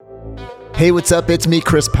Hey, what's up? It's me,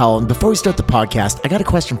 Chris Powell. And before we start the podcast, I got a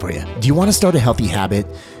question for you. Do you want to start a healthy habit?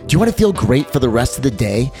 Do you want to feel great for the rest of the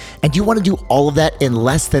day? And do you want to do all of that in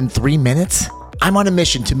less than 3 minutes? I'm on a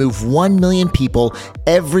mission to move 1 million people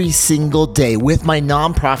every single day with my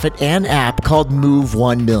nonprofit and app called Move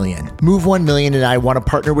 1 Million. Move 1 Million and I want to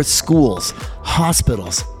partner with schools,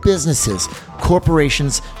 hospitals, businesses,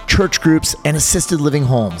 corporations, church groups, and assisted living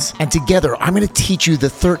homes. And together, I'm going to teach you the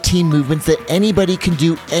 13 movements that anybody can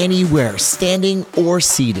do anywhere, standing or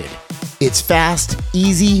seated. It's fast,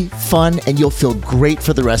 easy, fun, and you'll feel great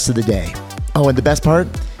for the rest of the day. Oh, and the best part?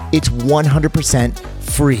 It's 100%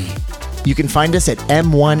 free. You can find us at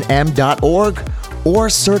m1m.org or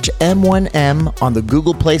search M1M on the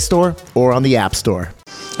Google Play Store or on the App Store.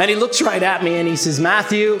 And he looks right at me and he says,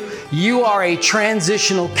 Matthew, you are a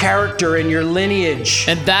transitional character in your lineage.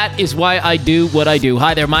 And that is why I do what I do.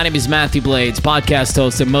 Hi there, my name is Matthew Blades, podcast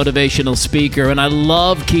host and motivational speaker, and I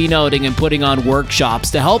love keynoting and putting on workshops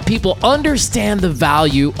to help people understand the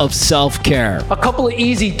value of self-care. A couple of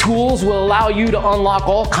easy tools will allow you to unlock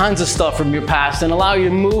all kinds of stuff from your past and allow you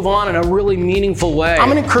to move on in a really meaningful way. I'm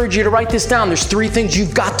going to encourage you to write this down. There's 3 things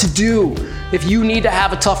you've got to do if you need to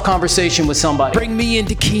have a tough conversation with somebody. Bring me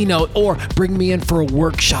into keynote or bring me in for a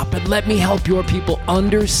workshop and let me help your people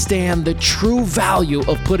understand the true value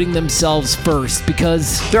of putting themselves first,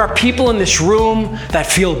 because there are people in this room that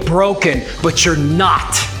feel broken, but you're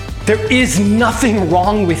not. There is nothing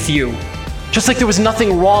wrong with you. Just like there was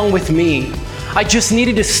nothing wrong with me. I just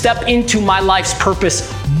needed to step into my life's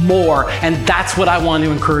purpose more, and that's what I want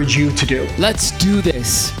to encourage you to do. Let's do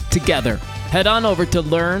this together. Head on over to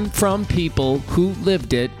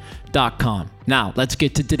learnfrompeoplewholiveit.com. Now, let's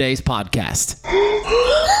get to today's podcast.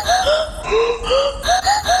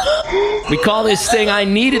 We call this thing I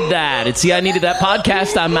Needed That. It's the I Needed That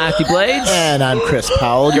podcast. I'm Matthew Blades. And I'm Chris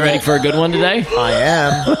Powell. You ready for a good one today? I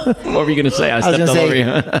am. What were you going to say? I stepped all over you.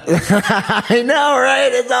 I know,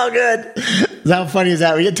 right? It's all good. How funny is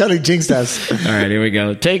that? We get totally jinxed us. All right, here we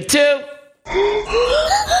go. Take 2.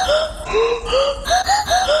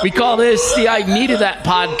 We call this the I Needed That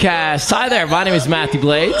podcast. Hi there, my name is Matthew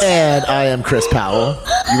Blades. And I am Chris Powell.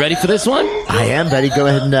 You ready for this one? I am ready. Go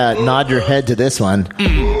ahead and nod your head to this one.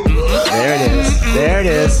 There it is. There it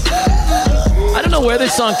is. I don't know where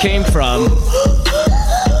this song came from,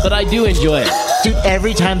 but I do enjoy it. Dude,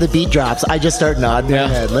 every time the beat drops, I just start nodding my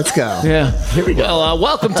head. Let's go. Yeah. Here we go. Well,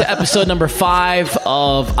 welcome to episode number 5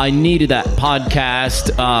 of I Needed That podcast.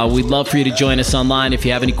 We'd love for you to join us online. If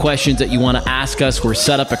you have any questions that you want to ask us, we're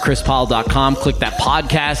set up at chrispowell.com. Click that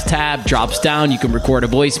podcast tab, drops down. You can record a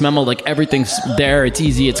voice memo. Like, everything's there. It's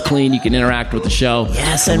easy. It's clean. You can interact with the show.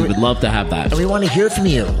 Yes. And we would love to have that. And we want to hear from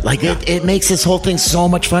you. Like, it makes this whole thing so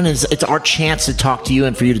much fun. It's our chance to talk to you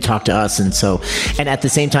and for you to talk to us. And at the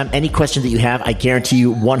same time, any question that you have, I guarantee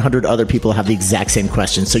you 100 other people have the exact same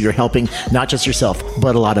question. So you're helping not just yourself,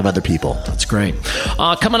 but a lot of other people. That's great.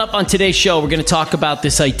 Coming up on today's show, we're going to talk about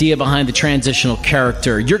this idea behind the transitional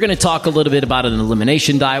character. You're going to talk a little bit about an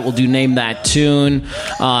elimination diet. We'll do Name That Tune.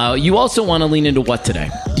 You also want to lean into what today?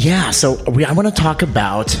 Yeah, so I want to talk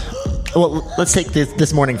about... Well, let's take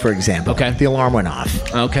this morning, for example. Okay. The alarm went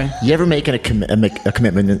off. Okay. You ever make a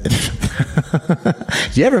commitment?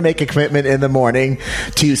 You ever make a commitment in the morning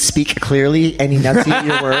to speak clearly and enunciate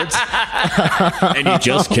your words? And you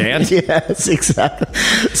just can't? Yes, exactly.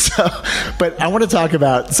 So, but I want to talk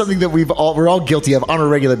about something that we're all guilty of on a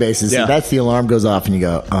regular basis. Yeah. And that's the alarm goes off and you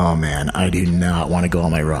go, oh man, I do not want to go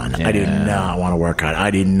on my run. Yeah. I do not want to work out.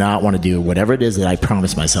 I do not want to do whatever it is that I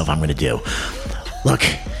promised myself I'm going to do. Look,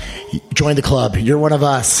 join the club. You're one of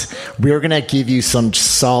us. We're going to give you some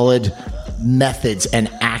solid methods and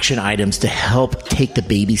action items to help take the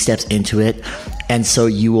baby steps into it. And so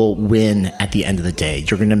you will win at the end of the day.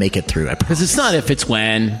 You're going to make it through. Because it's not if, it's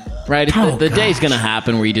when, right? The day's going to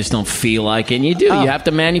happen where you just don't feel like it. And you do. You have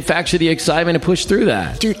to manufacture the excitement and push through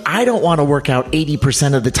that. Dude, I don't want to work out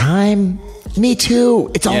 80% of the time. Me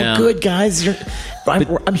too. It's all good, guys.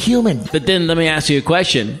 I'm human. But then let me ask you a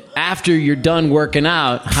question. After you're done working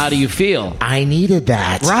out, how do you feel? I needed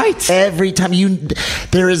that. Right. Every time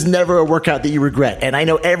there is never a workout that you regret. And I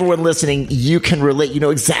know everyone listening, you can relate. You know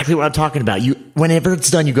exactly what I'm talking about. Whenever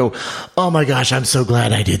it's done, you go, oh my gosh, I'm so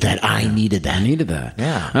glad I did that. I needed that.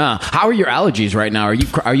 Yeah. How are your allergies right now?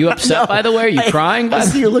 Are you upset, by the way? Are you crying? I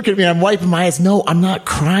see you looking at me. I'm wiping my eyes. No, I'm not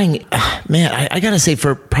crying. Man, I got to say,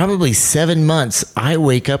 for probably 7 months, I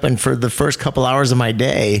wake up and for the first couple hours of my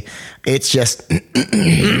day, it's just then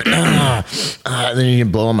you're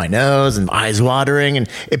blowing my nose and eyes watering, and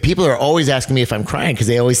people are always asking me if I'm crying because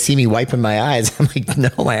they always see me wiping my eyes. I'm like, no,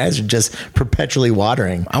 my eyes are just perpetually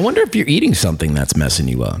watering. I wonder if you're eating something that's messing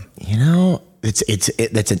you up. You know,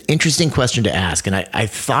 That's an interesting question to ask, and I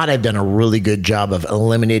thought I've done a really good job of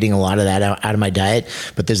eliminating a lot of that out of my diet,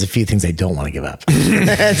 but there's a few things I don't want to give up.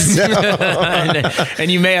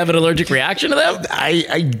 And you may have an allergic reaction to them?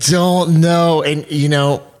 I don't know, and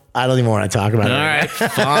I don't even want to talk about it. All right,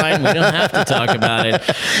 fine. We don't have to talk about it.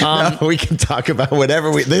 No, we can talk about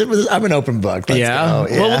whatever I'm an open book. Let's go. Yeah.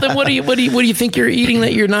 Well, then what do you think you're eating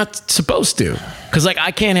that you're not supposed to? Because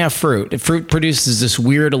I can't have fruit. Fruit produces this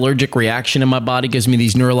weird allergic reaction in my body, gives me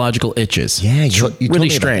these neurological itches. Yeah, you really told me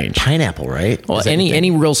strange. About pineapple, right? Well,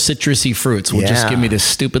 any real citrusy fruits will just give me this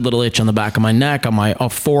stupid little itch on the back of my neck, on my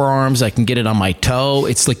forearms. I can get it on my toe.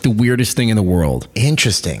 It's like the weirdest thing in the world.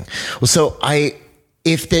 Interesting. Well, so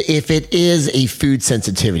if it is a food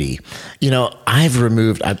sensitivity,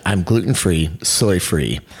 I'm gluten-free,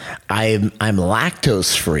 soy-free. I'm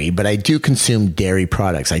lactose-free, but I do consume dairy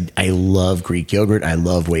products. I love Greek yogurt. I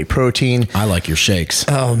love whey protein. I like your shakes.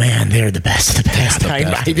 Oh man, they're the best.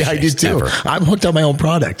 I do too. Ever. I'm hooked on my own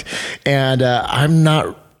product, and I'm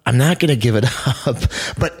not going to give it up.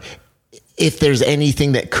 But if there's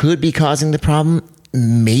anything that could be causing the problem,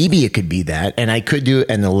 maybe it could be that. And I could do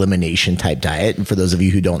an elimination type diet. And for those of you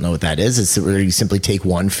who don't know what that is, it's where you simply take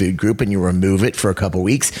one food group and you remove it for a couple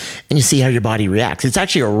weeks and you see how your body reacts. It's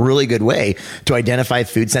actually a really good way to identify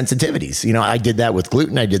food sensitivities. I did that with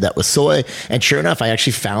gluten. I did that with soy. And sure enough, I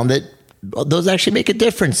actually found that those actually make a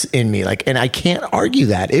difference in me. And I can't argue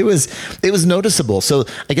that. It was noticeable. So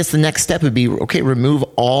I guess the next step would be, okay, remove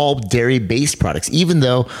all dairy-based products, even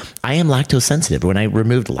though I am lactose sensitive. When I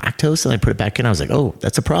removed lactose and I put it back in, I was like, oh,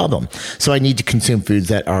 that's a problem. So I need to consume foods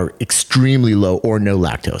that are extremely low or no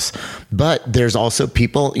lactose. But there's also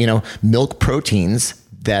people, milk proteins,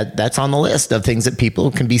 that's on the list of things that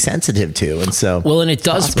people can be sensitive to. And so, and it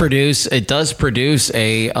does produce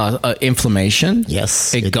a inflammation.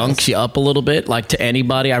 Yes. It gunks you up a little bit. Like to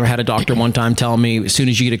anybody, I had a doctor one time tell me, as soon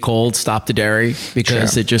as you get a cold, stop the dairy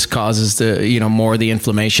because it just causes more of the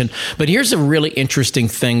inflammation. But here's a really interesting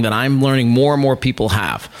thing that I'm learning more and more people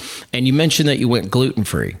have. And you mentioned that you went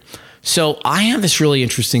gluten-free. So I have this really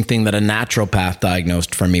interesting thing that a naturopath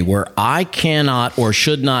diagnosed for me where I cannot or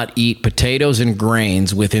should not eat potatoes and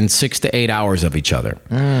grains within 6 to 8 hours of each other.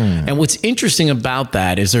 And what's interesting about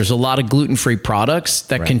that is there's a lot of gluten-free products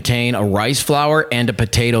that contain a rice flour and a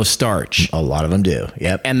potato starch. A lot of them do.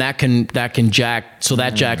 Yep. And that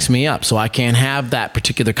jacks me up. So I can't have that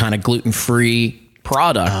particular kind of gluten-free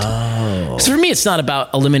product. Oh. So for me, it's not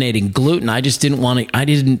about eliminating gluten. I just didn't like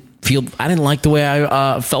the way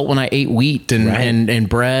I felt when I ate wheat and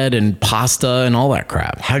bread and pasta and all that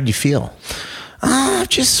crap. How did you feel?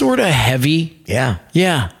 Just sort of heavy. Yeah.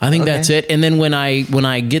 I think that's it. And then when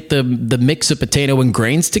I get the mix of potato and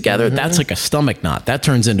grains together, that's like a stomach knot. That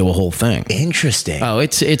turns into a whole thing. Interesting. Oh,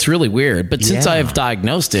 it's really weird. But since I've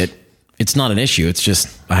diagnosed it, it's not an issue. It's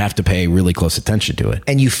just I have to pay really close attention to it.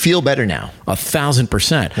 And you feel better now?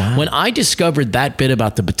 1,000%. Wow. When I discovered that bit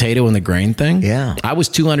about the potato and the grain thing, I was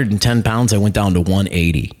 210 pounds. I went down to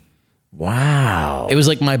 180. Wow. It was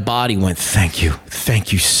like my body went, thank you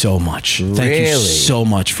so much. Thank you so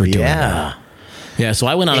much for doing that. Yeah, so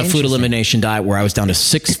I went on a food elimination diet where I was down to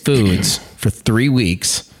 6 foods for 3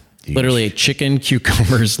 weeks. Literally ate chicken,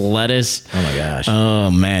 cucumbers, lettuce. Oh my gosh.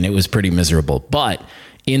 Oh man, it was pretty miserable. But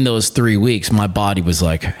in those 3 weeks, my body was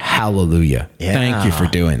like, hallelujah. Yeah. Thank you for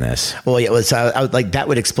doing this. Well, so I would like that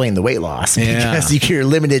would explain the weight loss because you're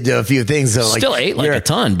limited to a few things. So still ate like a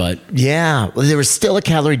ton, but well, there was still a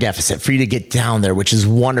calorie deficit for you to get down there, which is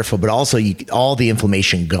wonderful. But also, all the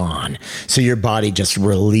inflammation gone, so your body just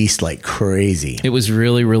released like crazy. It was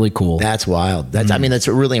really, really cool. That's wild. I mean, that's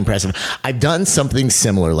really impressive. I've done something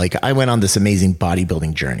similar. Like I went on this amazing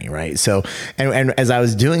bodybuilding journey, right? So, and as I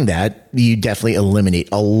was doing that, you definitely eliminate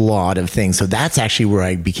a lot of things. So that's actually where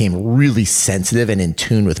I became really sensitive and in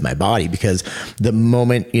tune with my body, because the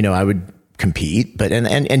moment, I would compete, but,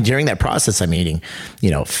 and during that process, I'm eating,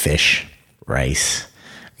 fish, rice,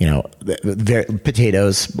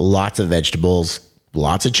 potatoes, lots of vegetables,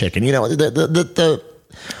 lots of chicken,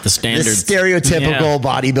 the standard, the stereotypical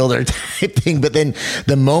bodybuilder type thing. But then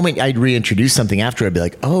the moment I'd reintroduce something after, I'd be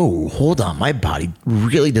like, oh, hold on, my body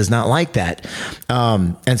really does not like that.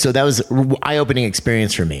 And so that was an eye-opening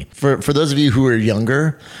experience for me. For those of you who are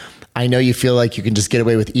younger, I know you feel like you can just get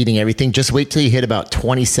away with eating everything. Just wait till you hit about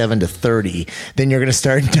 27 to 30. Then you're going to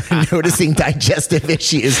start noticing digestive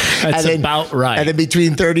issues. That's about right. And then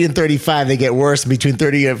between 30 and 35, they get worse. Between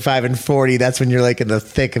 35 and 40, that's when you're like in the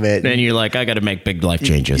thick of it. Then you're like, I got to make big life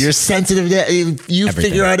changes. You're sensitive to, you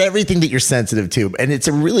figure out everything that you're sensitive to. And it's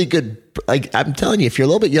a really good, I'm telling you, if you're a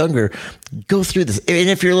little bit younger, go through this. And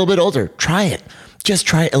if you're a little bit older, try it. just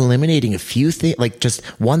try eliminating a few things, like just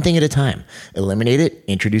one thing at a time. Eliminate it,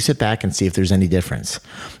 introduce it back, and see if there's any difference.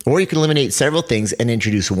 Or you can eliminate several things and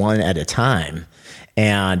introduce one at a time,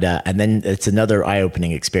 and then it's another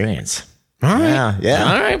eye-opening experience. All right.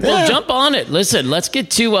 Yeah. All right. Well, jump on it. Listen, let's get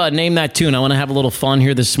to Name That Tune. I want to have a little fun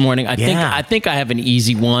here this morning. I think I have an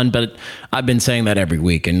easy one, but I've been saying that every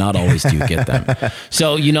week and not always do get them.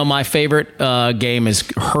 So, my favorite game is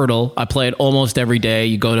Hurdle. I play it almost every day.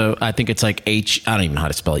 You go to, I think it's like I don't even know how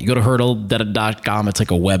to spell it. You go to hurdle.com. It's like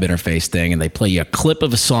a web interface thing, and they play you a clip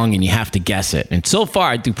of a song, and you have to guess it. And so far,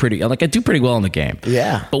 I do pretty well in the game.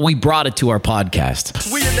 Yeah. But we brought it to our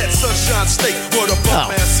podcast. We in that Sunshine State where the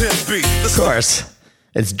Buckman's him be. Of course.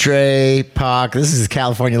 It's Dre, Pac. This is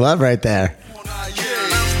California Love right there.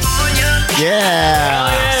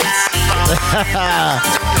 Yeah.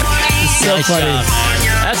 So Nice funny. job,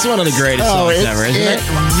 man. That's one of the greatest songs ever, isn't it?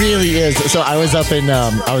 It really is. So I was up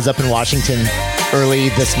in Washington early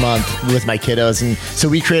this month with my kiddos, and so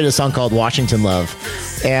we created a song called Washington Love.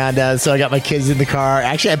 And so I got my kids in the car.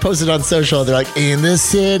 Actually, I posted on social. They're like, in the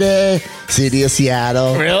city of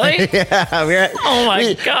Seattle. Really? Yeah. Oh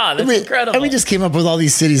my God, that's incredible. And we just came up with all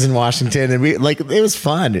these cities in Washington, and it was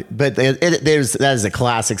fun. But that is a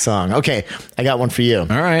classic song. Okay, I got one for you. All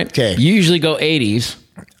right. Okay. You usually go 80s.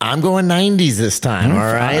 I'm going 90s this time. All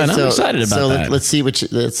right. And I'm excited about that. Let's see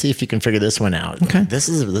if you can figure this one out. Okay. This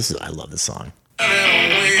is I love this song.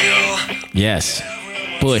 Yes.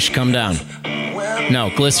 Bush, come down. No,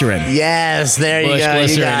 Glycerin. Yes, there you Bush, go.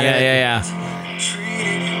 Glycerin. You got it. Yeah.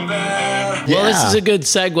 Well, this is a good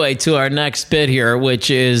segue to our next bit here, which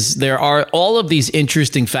is there are all of these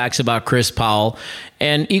interesting facts about Chris Powell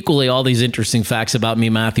and equally all these interesting facts about me,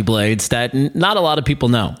 Matthew Blades, that not a lot of people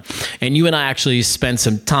know. And you and I actually spent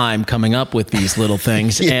some time coming up with these little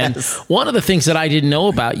things. Yes. And one of the things that I didn't know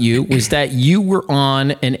about you was that you were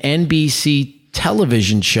on an NBC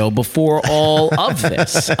television show before all of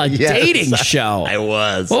this, a Yes, dating show. I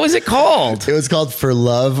was. What was it called? It was called For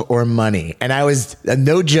Love or Money. And I was,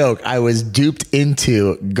 no joke, I was duped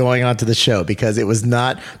into going onto the show because it was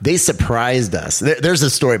not, they surprised us. There's a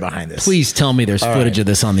story behind this. Please tell me there's footage of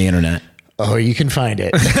this on the internet. Oh, you can find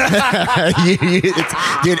it.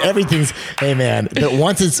 Dude, everything's, hey man, but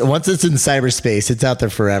once it's in cyberspace, it's out there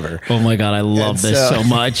forever. Oh my God, I love this so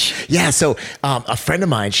much. Yeah, so a friend of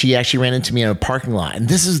mine, she actually ran into me in a parking lot, and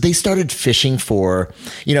they started fishing for,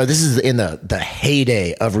 this is in the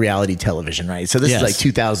heyday of reality television, right? So this is like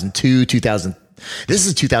 2002, 2000. This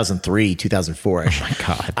is 2003, 2004. Oh my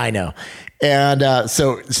God. I know. And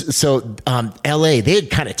so LA, they had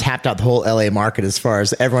kind of tapped out the whole LA market as far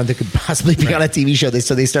as everyone that could possibly be on a TV show.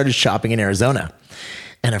 So they started shopping in Arizona.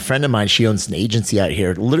 And a friend of mine, she owns an agency out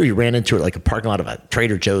here, literally ran into her like a parking lot of a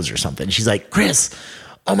Trader Joe's or something. She's like, Chris,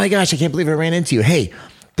 oh my gosh, I can't believe I ran into you. Hey,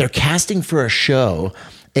 they're casting for a show.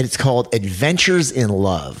 And it's called Adventures in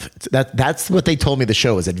Love. That's what they told me the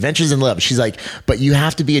show was, Adventures in Love. She's like, but you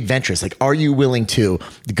have to be adventurous. Like, are you willing to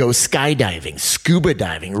go skydiving, scuba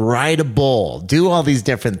diving, ride a bull, do all these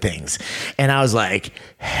different things? And I was like,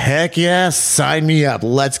 heck yes, sign me up.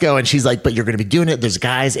 Let's go. And she's like, but you're going to be doing it. There's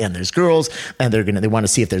guys and there's girls, and they want to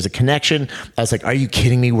see if there's a connection. I was like, are you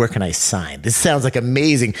kidding me? Where can I sign? This sounds like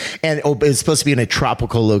amazing. And it's supposed to be in a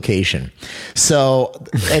tropical location. So,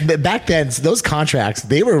 and back then, those contracts,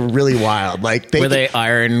 they were really wild. Like, were they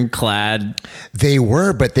ironclad? They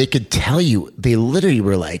were, but they could tell you, they literally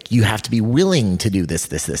were like, you have to be willing to do this.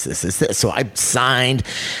 So I signed,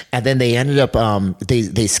 and then they ended up,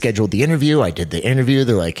 they scheduled the interview. I did the interview.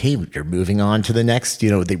 They're like, hey, you're moving on to the next,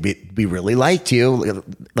 we really liked you.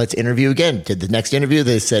 Let's interview again. Did the next interview.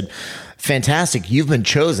 They said, fantastic, you've been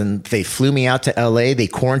chosen. They flew me out to LA. They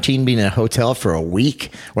quarantined me in a hotel for a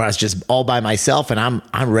week where I was just all by myself, and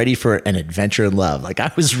I'm ready for an adventure in love. Like,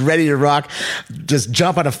 I was ready to rock, just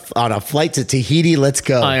jump on a flight to Tahiti. Let's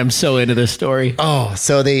go. I am so into this story. Oh,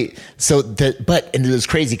 and it was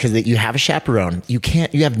crazy because you have a chaperone. You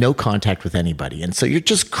have no contact with anybody. And so you're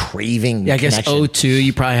just craving. Yeah, I guess connection. 02,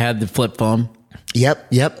 you probably had the flip phone. Yep.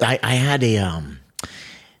 I had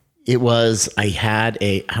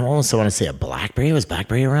I almost want to say a BlackBerry. Was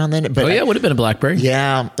BlackBerry around then? But it would have been a BlackBerry.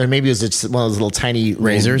 Yeah, or maybe it was just one of those little tiny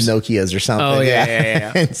Razors, Nokias or something. Oh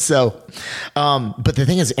yeah. And so, but the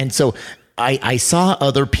thing is, and so I saw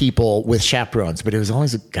other people with chaperones, but it was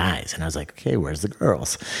always guys, and I was like, okay, where's the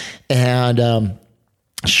girls? And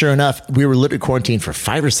sure enough, we were literally quarantined for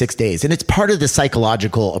 5 or 6 days. And it's part of the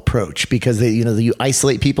psychological approach because you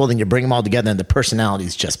isolate people, then you bring them all together and the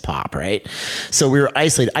personalities just pop, right? So we were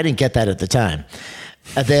isolated. I didn't get that at the time.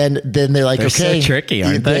 And then they're like, They're okay. so tricky,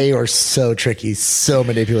 aren't they? They are so tricky, so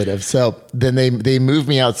manipulative. So then they move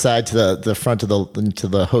me outside to the front of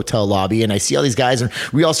the hotel lobby, and I see all these guys, and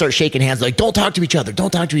we all start shaking hands, like, don't talk to each other,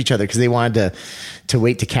 because they wanted to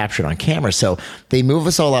wait to capture it on camera. So they move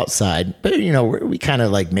us all outside, but we kind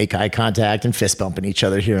of like make eye contact and fist bumping each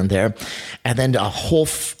other here and there, and then a whole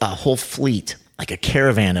fleet, like a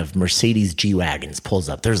caravan of Mercedes G-Wagons pulls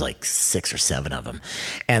up. There's like 6 or 7 of them.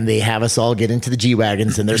 And they have us all get into the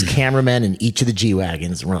G-Wagons, and there's cameramen in each of the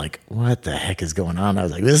G-Wagons. And we're like, what the heck is going on? I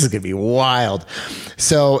was like, this is going to be wild.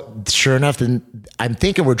 So sure enough, then I'm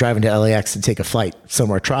thinking we're driving to LAX to take a flight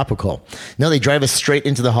somewhere tropical. No, they drive us straight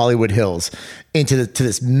into the Hollywood Hills, to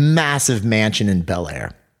this massive mansion in Bel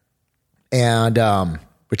Air. And,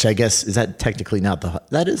 which I guess, is that technically not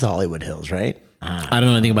that is Hollywood Hills, right? I don't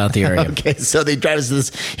know anything about the area. Okay, so they drive us to this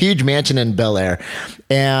huge mansion in Bel Air,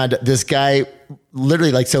 and this guy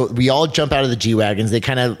literally, so we all jump out of the G-Wagons. They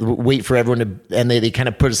kind of wait for everyone to, and they kind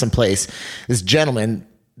of put us in place. This gentleman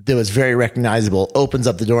that was very recognizable opens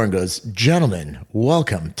up the door and goes, "Gentlemen,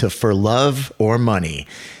 welcome to For Love or Money."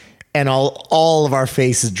 And all of our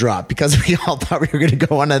faces dropped because we all thought we were going to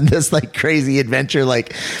go on this like crazy adventure,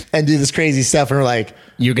 and do this crazy stuff. And we're like,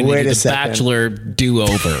 you're going to do the Bachelor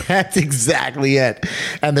do-over. That's exactly it.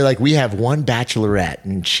 And they're like, we have one bachelorette,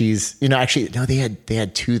 and she's, actually, no, they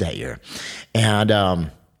had 2 that year.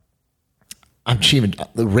 And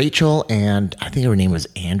Rachel, and I think her name was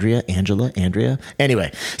Andrea.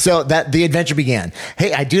 Anyway, so that the adventure began.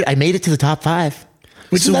 Hey, I made it to the top 5.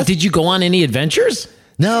 So did you go on any adventures?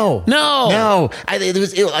 No. There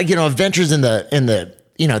was, adventures in the,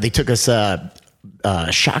 they took us,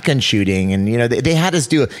 shotgun shooting, and, they had us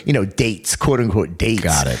do, dates, quote unquote dates.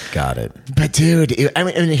 Got it. But dude,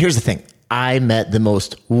 here's the thing. I met the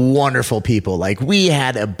most wonderful people. Like, we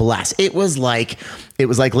had a blast. It was like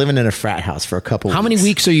living in a frat house for a couple weeks. How many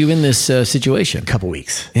weeks are you in this situation? A couple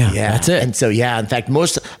weeks. Yeah, that's it. And so, in fact,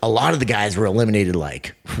 a lot of the guys were eliminated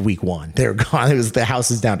like week 1. They were gone. The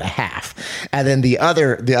house is down to half. And then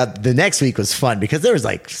the next week was fun because there was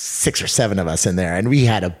like 6 or 7 of us in there, and we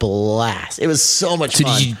had a blast. It was so much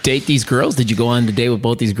fun. So did you date these girls? Did you go on to date with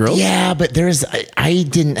both these girls? Yeah, but I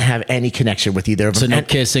didn't have any connection with either of them. So no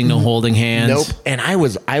kissing, no holding hands. Nope. And I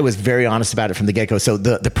was very honest about it from the get-go. So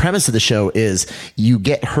the premise of the show is you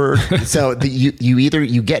get her. So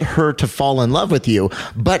you get her to fall in love with you,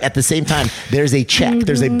 but at the same time, there's a check.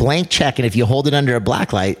 There's a blank check, and if you hold it under a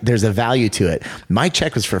black light, there's a value to it. My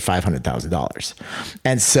check was for $500,000,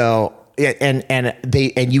 and so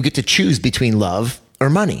and you get to choose between love or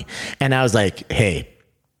money. And I was like, hey,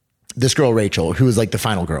 this girl Rachel, who was like the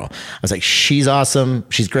final girl, I was like, she's awesome,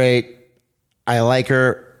 she's great, I like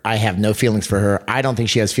her. I have no feelings for her. I don't think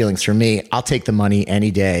she has feelings for me. I'll take the money any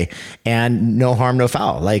day, and no harm, no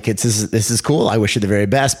foul. Like, this is cool. I wish her the very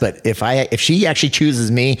best. But if she actually chooses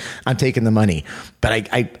me, I'm taking the money. But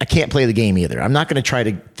I can't play the game either. I'm not going to try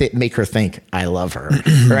to make her think I love her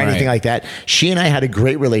or anything like that. She and I had a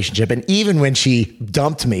great relationship. And even when she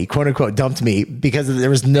dumped me, quote unquote, dumped me because there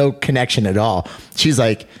was no connection at all, she's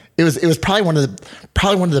like, it was probably one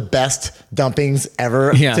of the best dumpings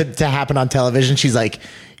ever to happen on television. She's like,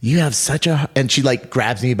 you have and she like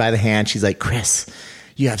grabs me by the hand. She's like, Chris,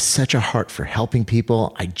 you have such a heart for helping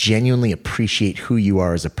people. I genuinely appreciate who you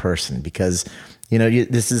are as a person because,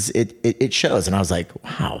 this is, it shows. And I was like,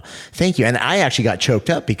 wow, thank you. And I actually got choked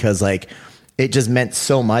up because like, it just meant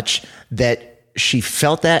so much that she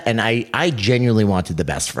felt that. And I genuinely wanted the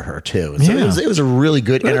best for her too. So it was a really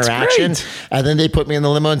good interaction. Great. And then they put me in the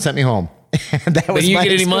limo and sent me home. That was but you didn't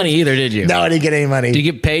get any money either, did you? No, I didn't get any money. Did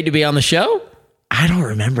you get paid to be on the show? I don't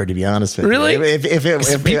remember, to be honest with you. Really?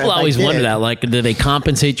 If people always wonder that, like, did they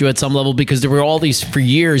compensate you at some level? Because there were all these, for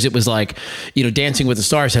years, it was like, Dancing with the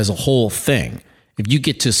Stars has a whole thing. If you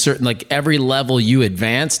get to certain, like every level you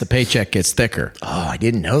advance, the paycheck gets thicker. Oh, I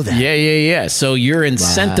didn't know that. Yeah. So you're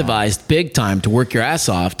incentivized big time to work your ass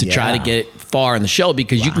off to try to get far in the show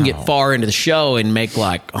because you can get far into the show and make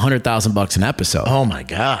like $100,000 an episode. Oh my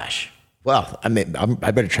gosh. Well, I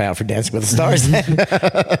better try out for Dancing with the Stars then.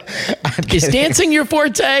 Is dancing your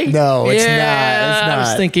forte? No, it's not. It's not. I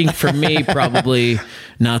was thinking for me, probably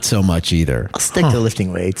not so much either. I'll stick to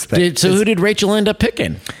lifting weights. But so who did Rachel end up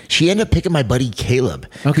picking? She ended up picking my buddy Caleb.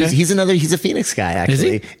 Okay. He's a Phoenix guy,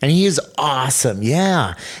 actually. Is he? And he is awesome.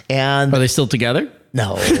 Yeah. And are they still together?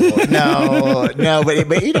 No, but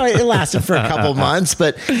it lasted for a couple months.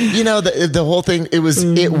 But the whole thing, it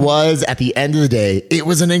was at the end of the day, it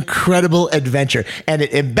was an incredible adventure,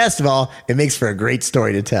 and best of all, it makes for a great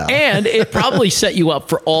story to tell. And it probably set you up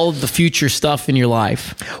for all of the future stuff in your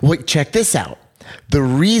life. Wait, check this out. The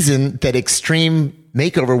reason that extreme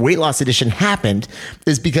makeover weight loss edition happened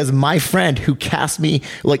is because my friend who cast me,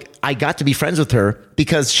 like I got to be friends with her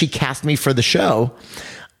because she cast me for the show.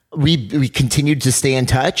 We continued to stay in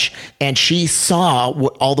touch, and she saw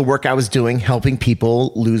all the work I was doing, helping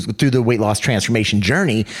people lose through the weight loss transformation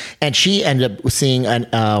journey. And she ended up seeing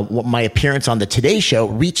my appearance on the Today Show,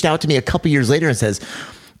 reached out to me a couple years later and says,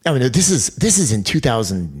 "Oh no, this is in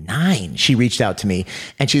 2009. She reached out to me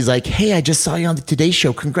and she's like, "Hey, I just saw you on the Today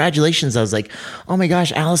Show. Congratulations." I was like, "Oh my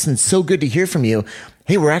gosh, Allison, so good to hear from you.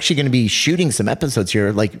 Hey, we're actually going to be shooting some episodes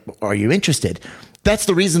here. Like, are you interested?" That's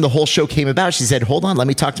the reason the whole show came about. She said, "Hold on, let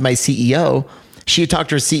me talk to my CEO." She talked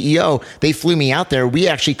to her CEO. They flew me out there. We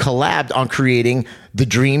actually collabed on creating the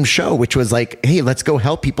dream show, which was like, hey, let's go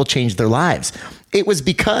help people change their lives. It was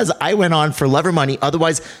because I went on for love or money.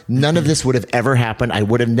 Otherwise, none of this would have ever happened. I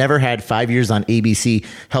would have never had 5 years on ABC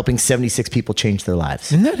helping 76 people change their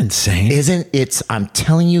lives. Isn't that insane? Isn't it? I'm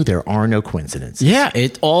telling you, there are no coincidences. Yeah,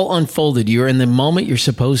 it all unfolded. You're in the moment you're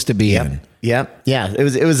supposed to be in. Yep. Yeah.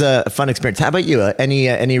 It was a fun experience. How about you?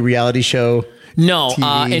 Any reality show? No.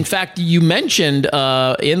 In fact, you mentioned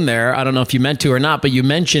in there, I don't know if you meant to or not, but you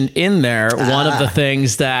mentioned in there one of the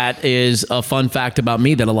things that is a fun fact about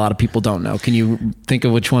me that a lot of people don't know. Can you think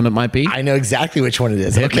of which one it might be? I know exactly which one it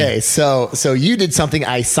is. Okay. So you did something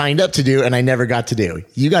I signed up to do and I never got to do.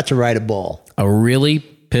 You got to ride a bull. A really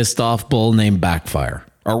pissed off bull named Backfire.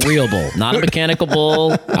 A real bull, not a mechanical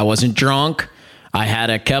bull. I wasn't drunk. I had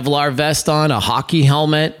a Kevlar vest on, a hockey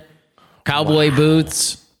helmet, cowboy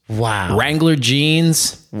boots, Wrangler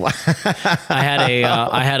jeans. I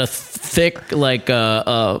had a thick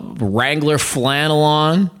Wrangler flannel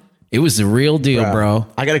on. It was the real deal, bro.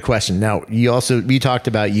 I got a question. Now, you talked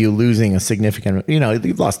about you losing a significant, you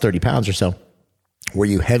lost 30 pounds or so. Were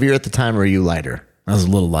you heavier at the time or were you lighter? I was a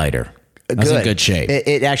little lighter. I was in good shape.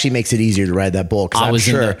 It actually makes it easier to ride that bull. I was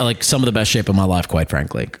in some of the best shape of my life, quite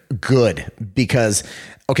frankly. Good. Because,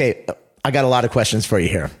 okay, I got a lot of questions for you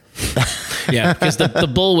here. Yeah, because the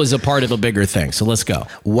bull was a part of a bigger thing. So let's go.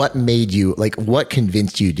 What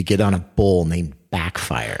convinced you to get on a bull named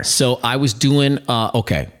Backfire? So I was doing,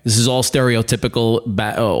 this is all stereotypical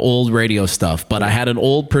old radio stuff, but I had an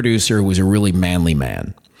old producer who was a really manly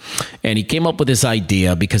man. And he came up with this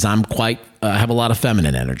idea because I'm I have a lot of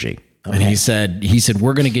feminine energy. Okay. And he said,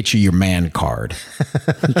 we're going to get you your man card.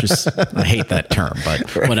 I hate that term,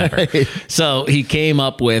 but whatever. Right. So he came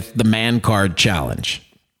up with the man card challenge.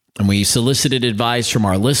 And we solicited advice from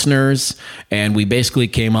our listeners. And we basically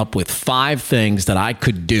came up with 5 things that I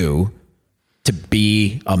could do to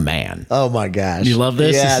be a man. Oh my gosh. You love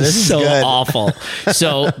this? Yeah, this is so good. Awful.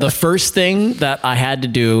 So the first thing that I had to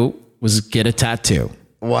do was get a tattoo.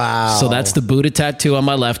 Wow. So that's the Buddha tattoo on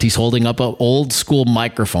my left. He's holding up an old school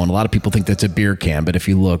microphone. A lot of people think that's a beer can, but if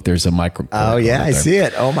you look, there's a microphone. Oh yeah, I see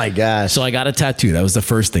it. Oh my gosh. So I got a tattoo. That was the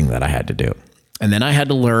first thing that I had to do. And then I had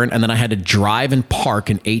to learn, and then I had to drive and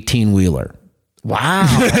park an 18-wheeler. Wow.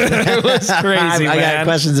 It was crazy, I got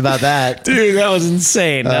questions about that. Dude, that was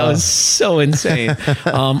insane. That was so insane.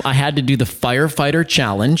 I had to do the firefighter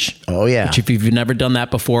challenge. Oh yeah. Which if you've never done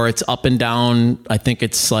that before, it's up and down. I think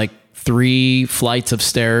it's like 3 flights of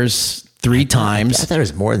stairs 3 times. I thought it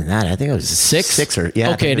was more than that. I think it was 6 or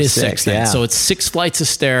yeah. Okay, it is 6 then. Yeah. So it's 6 flights of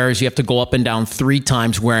stairs. You have to go up and down 3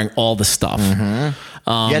 times wearing all the stuff. Mm-hmm.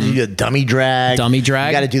 You got to do the dummy drag.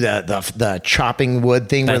 You got to do the chopping wood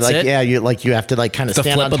thing. That's where it. you have to kind of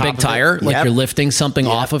stand on top flip a big tire, like you're lifting something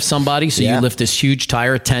off of somebody. So you lift this huge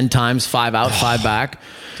tire 10 times, 5 out, 5 back.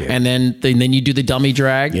 Dude. And then you do the dummy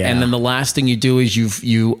drag, and then the last thing you do is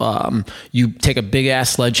you take a big ass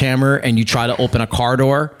sledgehammer and you try to open a car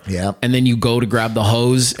door, and then you go to grab the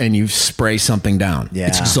hose and you spray something down. Yeah.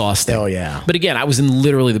 It's exhausting. Oh yeah. But again, I was in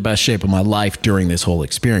literally the best shape of my life during this whole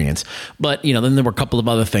experience. But then there were a couple of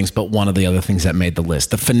other things, but one of the other things that made the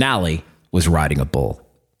list, the finale, was riding a bull.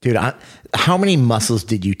 Dude, how many muscles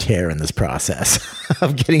did you tear in this process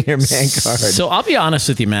of getting your man card? So I'll be honest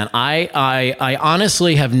with you, man. I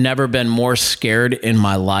honestly have never been more scared in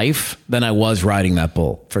my life than I was riding that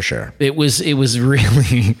bull. For sure. It was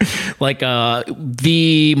really like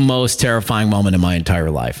the most terrifying moment in my entire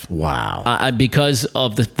life. Wow. Because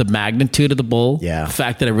of the magnitude of the bull. Yeah. The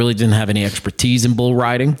fact that I really didn't have any expertise in bull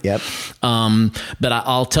riding. Yep. But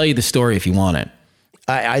I'll tell you the story if you want it.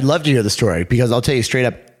 I'd love to hear the story because I'll tell you straight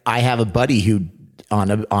up, I have a buddy who on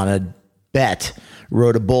a bet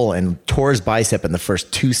rode a bull and tore his bicep in the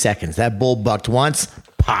first 2 seconds. That bull bucked once,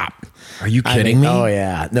 pop. Are you kidding me? Oh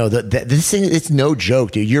yeah. No, this thing, it's no joke,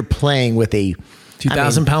 dude. You're playing with a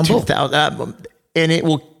 2,000-pound bull. And it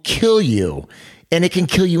will kill you. And it can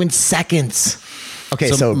kill you in seconds. Okay,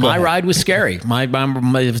 so go my ahead. ride was scary. My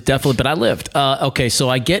it was definitely, but I lived. Okay, so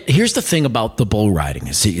here's the thing about the bull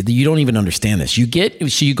riding. See, you don't even understand this. You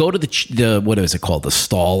go to the what is it called? The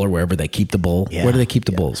stall or wherever they keep the bull. Yeah. Where do they keep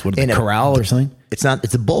the bulls? What, In the a- corral or something? It's not.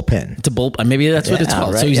 It's a bullpen. It's a bull. Maybe that's what it's Yeah,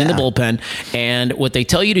 called. right, So he's in the yeah. bullpen, and what they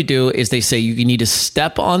tell you to do is they say you need to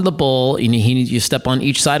step on the bull. You step on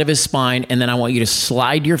each side of his spine, and then I want you to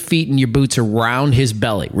slide your feet and your boots around his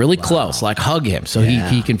belly, really close, like hug him, so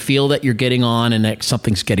he can feel that you're getting on and that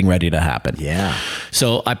something's getting ready to happen. Yeah.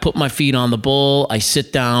 So I put my feet on the bull. I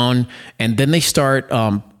sit down, and then they start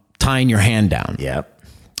tying your hand down. Yep.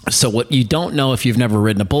 So what you don't know if you've never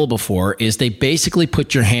ridden a bull before is they basically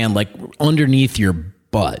put your hand like underneath your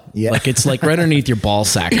butt. Yeah. Like it's like right underneath your ball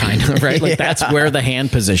sack kind of, right? Like that's where the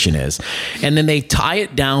hand position is. And then they tie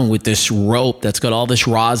it down with this rope that's got all this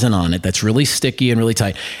rosin on it that's really sticky and really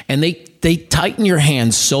tight. And they tighten your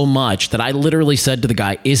hand so much that I literally said to the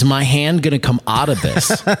guy, is my hand going to come out of this?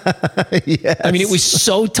 Yes. I mean, it was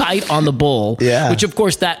so tight on the bull, which of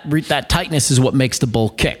course that tightness is what makes the bull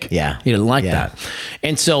kick. Yeah. He didn't like that.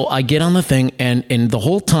 And so I get on the thing and the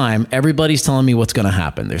whole time, everybody's telling me what's going to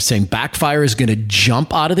happen. They're saying Backfire is going to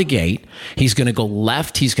jump out of the gate. He's going to go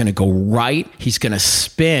left. He's going to go right. He's going to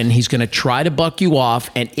spin. He's going to try to buck you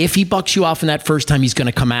off. And if he bucks you off in that first time, he's going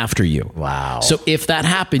to come after you. Wow. So if that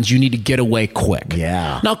happens, you need to get away quick.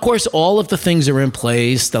 Yeah. Now, of course, all of the things are in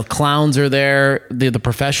place. The clowns are there. The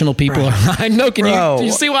professional people are. I know. Do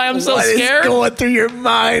you see why I'm so scared? What is going through your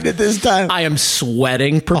mind at this time? I am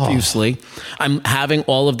sweating profusely. I'm having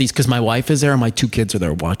all of these because my wife is there and my 2 kids are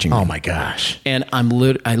there watching me. Oh my gosh. And I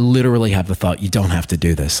literally have the thought, you don't have to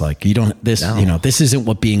do this. Like you don't, this, this isn't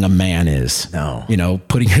what being a man is. No.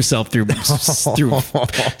 Putting yourself through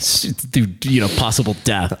possible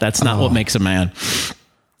death. That's not what makes a man.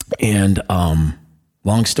 And,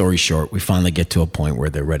 long story short, we finally get to a point where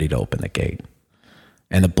they're ready to open the gate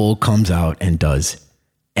and the bull comes out and does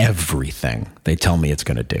everything they tell me it's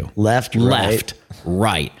going to do. Left,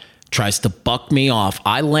 right. Tries to buck me off.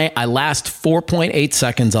 I last 4.8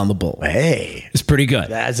 seconds on the bull. Hey, it's pretty good.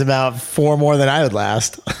 That's about 4 more than I would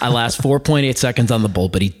last. I last 4.8 seconds on the bull,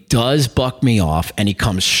 but he does buck me off and he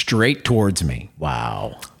comes straight towards me.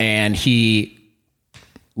 Wow. And he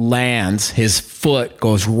lands, his foot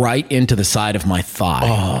goes right into the side of my thigh.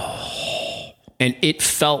 Oh. And it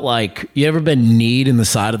felt like, you ever been kneed in the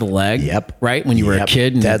side of the leg? Yep. Right? When you were a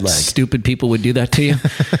kid and Dead leg. stupid people would do that to you?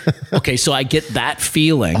 Okay, so I get that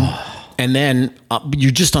feeling. And then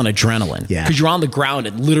you're just on adrenaline. Yeah. Because you're on the ground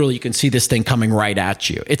and literally you can see this thing coming right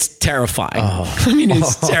at you. It's terrifying. I mean,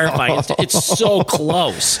 it's terrifying. It's so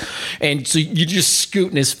close. And so you're just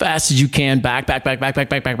scooting as fast as you can back.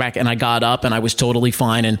 And I got up and I was totally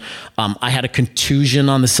fine. And I had a contusion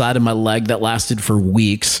on the side of my leg that lasted for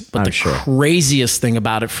weeks. But the craziest thing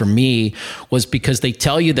about it for me was because they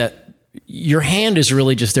tell you that your hand is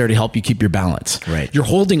really just there to help you keep your balance. Right. You're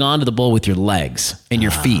holding on to the bull with your legs and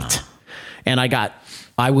your feet. And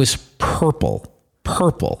I was purple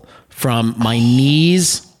from my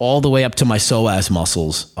knees all the way up to my psoas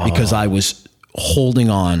muscles because I was holding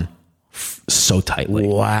on so tightly.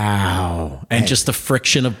 Wow. And just the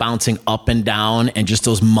friction of bouncing up and down and just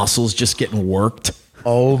those muscles just getting worked.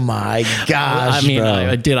 Oh my gosh. I mean,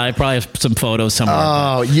 bro. I probably have some photos somewhere.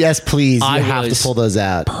 Oh, yes, please. You I have was to pull those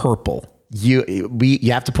out. Purple. You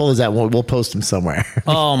have to pull those out. We'll post them somewhere.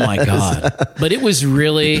 Oh my God. But it was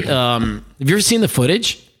really, have you ever seen the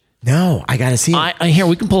footage? No, I got to see it. Here,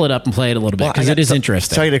 we can pull it up and play it a little bit because it is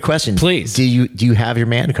interesting. So I got a question. Please. Do you have your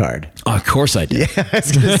man card? Oh, of course I did. Yeah, I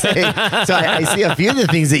was going to say. So I see a few of the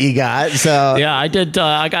things that you got. So yeah, I did.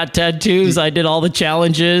 I got tattoos. I did all the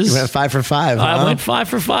challenges. You went 5 for 5. Huh? I went 5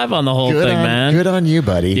 for 5 on the whole thing, man. Good on you,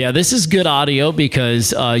 buddy. Yeah, this is good audio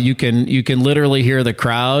because you can literally hear the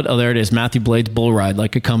crowd. Oh, there it is. Matthew Blade's bull ride.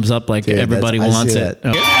 Like it comes up like everybody wants it.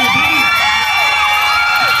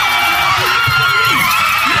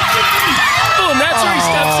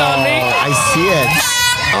 I see it.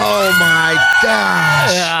 Oh my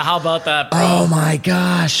gosh. Yeah, how about that, bro? Oh my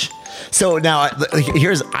gosh. So now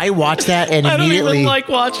I watched that and I don't immediately even like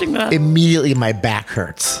watching that. Immediately my back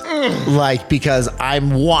hurts. Like because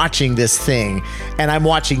I'm watching this thing and I'm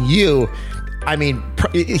watching you. I mean,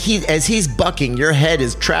 as he's bucking, your head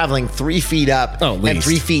is traveling 3 feet up and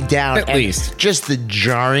 3 feet down. At least. Just the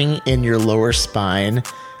jarring in your lower spine.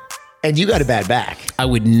 And you got a bad back. I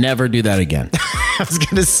would never do that again. I was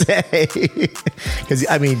gonna say, because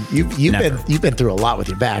I mean, you've been through a lot with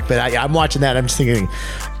your back, but I'm watching that. I'm just thinking,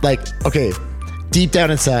 like, okay, deep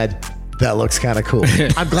down inside, that looks kind of cool.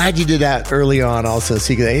 I'm glad you did that early on, also,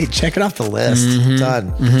 so you could check it off the list.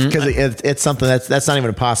 Done, because it's something that's not even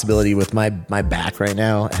a possibility with my back right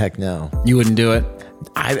now. Heck no, you wouldn't do it.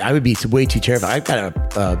 I would be way too terrified. I've got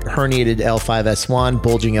a herniated L5S1,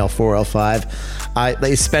 bulging L4, L5.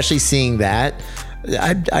 Especially seeing that,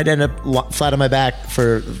 I'd end up flat on my back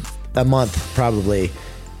for a month probably.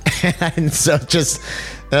 And so just,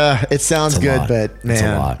 it sounds good, but man, it's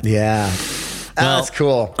a lot. Yeah. That's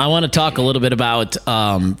cool. I want to talk a little bit about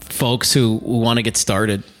folks who want to get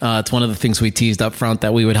started. It's one of the things we teased up front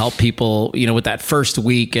that we would help people, with that first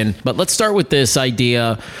week. But let's start with this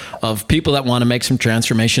idea of people that want to make some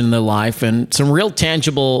transformation in their life and some real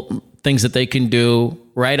tangible things that they can do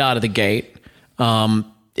right out of the gate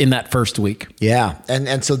in that first week. Yeah.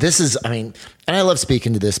 And so this is, and I love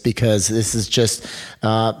speaking to this because this is just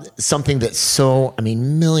something that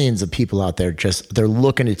millions of people out there they're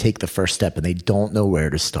looking to take the first step and they don't know where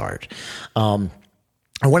to start. And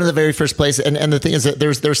one of the very first places, and the thing is that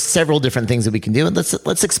there's several different things that we can do, and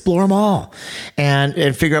let's explore them all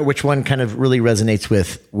and figure out which one kind of really resonates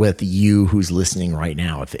with you who's listening right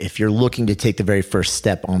now. If you're looking to take the very first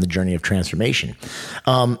step on the journey of transformation.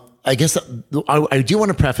 I guess I do want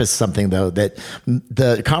to preface something though, that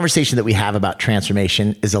the conversation that we have about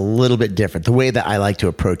transformation is a little bit different, the way that I like to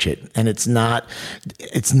approach it. And it's not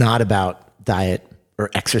about diet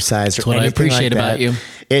or exercise or anything like that. What I appreciate about you.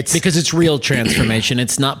 It's because it's real transformation.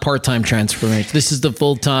 It's not part-time transformation. This is the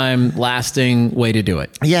full-time lasting way to do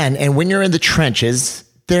it. Yeah. And when you're in the trenches,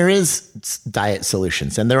 there is diet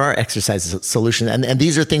solutions and there are exercise solutions. And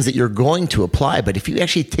these are things that you're going to apply. But if you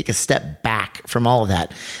actually take a step back from all of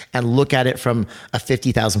that and look at it from a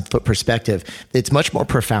 50,000 foot perspective, it's much more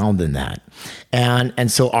profound than that. And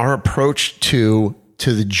so our approach to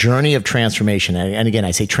the journey of transformation, and again,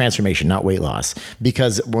 I say transformation, not weight loss,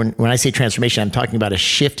 because when I say transformation, I'm talking about a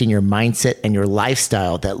shift in your mindset and your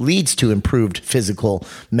lifestyle that leads to improved physical,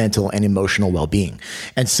 mental, and emotional well-being.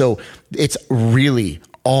 And so it's really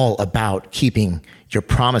all about keeping your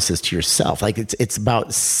promises to yourself. Like it's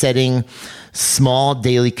about setting small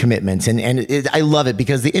daily commitments. And I love it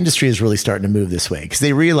because the industry is really starting to move this way because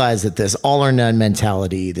they realize that this all or none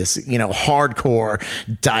mentality, this, hardcore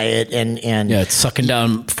diet and it's sucking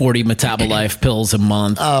down 40 Metabolife pills a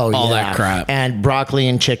month. All that crap. And broccoli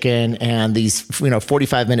and chicken and these,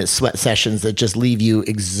 45-minute sweat sessions that just leave you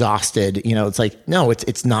exhausted. It's like, no,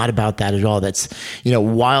 it's not about that at all. That's,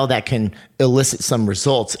 while that can elicit some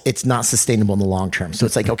results, it's not sustainable in the long term. So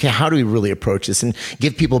it's like, okay, how do we really approach this and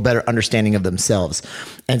give people a better understanding of themselves?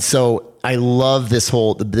 And so I love this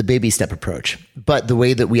whole, the baby step approach, but the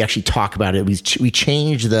way that we actually talk about it, we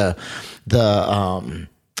change the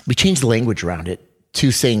language around it to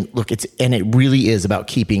saying, look, it really is about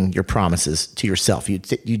keeping your promises to yourself. You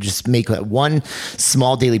just make that one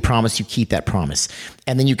small daily promise, you keep that promise,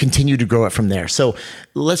 and then you continue to grow it from there. So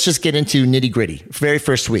let's just get into nitty gritty. Very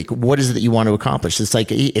first week, what is it that you want to accomplish? It's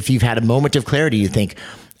like, if you've had a moment of clarity, you think,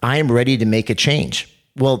 I am ready to make a change.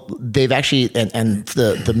 Well, they've actually, and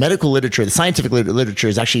the medical literature, the scientific literature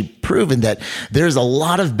has actually proven that there's a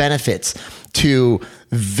lot of benefits to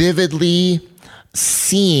vividly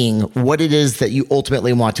seeing what it is that you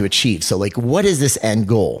ultimately want to achieve. So like, what is this end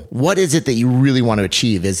goal? What is it that you really want to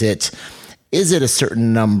achieve? Is it a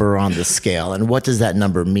certain number on the scale? And what does that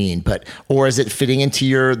number mean? Or is it fitting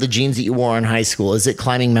into the jeans that you wore in high school? Is it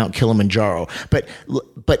climbing Mount Kilimanjaro? But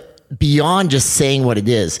beyond just saying what it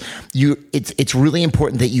is, it's really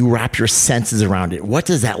important that you wrap your senses around it. What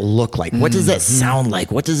does that look like? What does that sound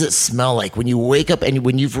like? What does it smell like? When you wake up and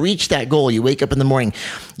when you've reached that goal, you wake up in the morning,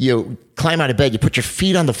 you climb out of bed, you put your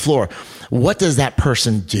feet on the floor. What does that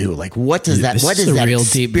person do? Like, what is that real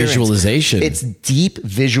experience? Deep visualization. It's deep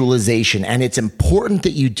visualization. And it's important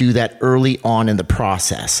that you do that early on in the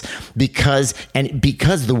process because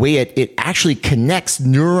the way it actually connects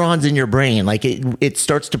neurons in your brain, like it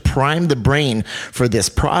starts to prime the brain for this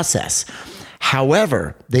process.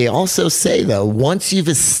 However, they also say though, once you've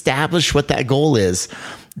established what that goal is,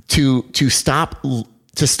 to stop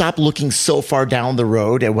looking so far down the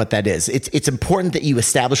road at what that is. It's important that you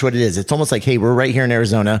establish what it is. It's almost like, hey, we're right here in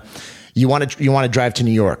Arizona. You want to drive to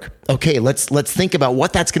New York. Okay, let's think about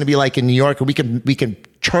what that's going to be like in New York, and we can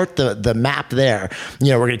chart the map there.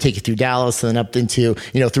 We're going to take you through Dallas and then up into,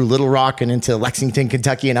 through Little Rock and into Lexington,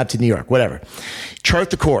 Kentucky, and up to New York, whatever.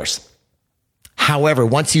 Chart the course. However,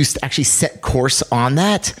 once you actually set course on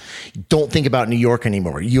that, don't think about New York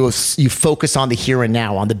anymore. You focus on the here and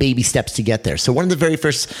now, on the baby steps to get there. So one of the very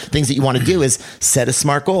first things that you want to do is set a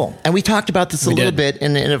SMART goal. And we talked about this a little bit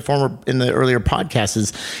in the earlier podcast,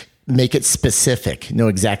 is make it specific. Know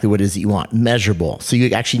exactly what it is that you want. Measurable. So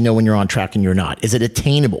you actually know when you're on track and you're not. Is it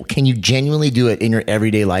attainable? Can you genuinely do it in your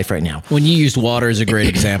everyday life right now? When you used water is a great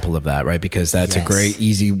example of that, right? Because that's a great,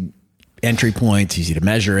 easy entry points, easy to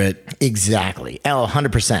measure it, Exactly. Oh,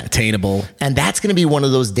 100%. attainable. And that's going to be one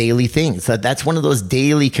of those daily things. That's one of those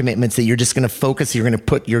daily commitments that you're just going to focus. You're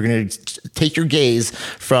going to take your gaze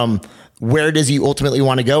from where it is you ultimately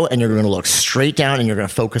want to go, and you're going to look straight down and you're going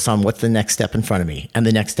to focus on what's the next step in front of me and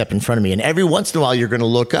the next step in front of me. And every once in a while, you're going to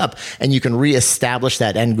look up and you can reestablish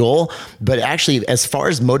that end goal. But actually, as far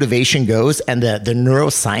as motivation goes and the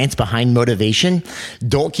neuroscience behind motivation,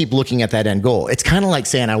 don't keep looking at that end goal. It's kind of like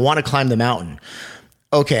saying, I want to climb the mountain.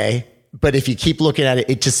 Okay. But if you keep looking at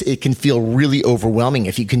it, it can feel really overwhelming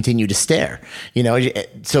if you continue to stare,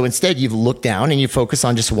 so instead you look down and you focus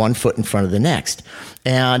on just one foot in front of the next.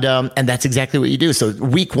 And that's exactly what you do. So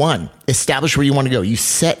week 1, establish where you want to go. You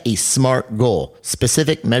set a SMART goal: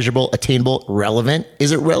 specific, measurable, attainable, relevant.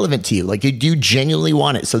 Is it relevant to you? Like, do you genuinely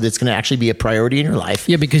want it so that it's going to actually be a priority in your life?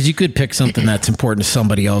 Yeah, because you could pick something that's important to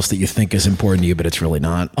somebody else that you think is important to you, but it's really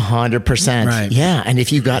not. 100%. Right. Yeah. And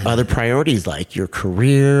if you've got other priorities like your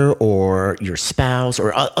career or your spouse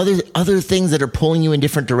or other things that are pulling you in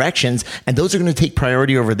different directions, and those are going to take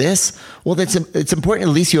priority over this, well, it's important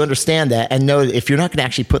at least you understand that and know that if you're not going to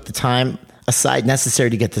actually put the time aside necessary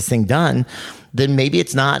to get this thing done, then maybe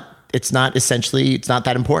it's not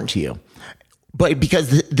that important to you. But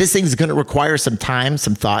because this thing is going to require some time,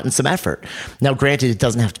 some thought, and some effort. Now, granted, it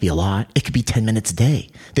doesn't have to be a lot. It could be 10 minutes a day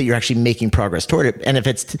that you're actually making progress toward it. And if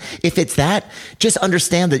it's that, just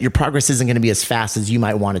understand that your progress isn't going to be as fast as you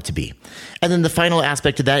might want it to be. And then the final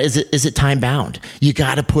aspect of that is it time bound? You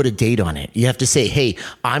got to put a date on it. You have to say, hey,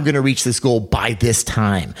 I'm going to reach this goal by this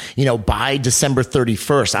time. By December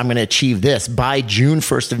 31st, I'm going to achieve this. By June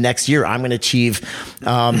 1st of next year, I'm going to achieve,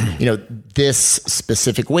 this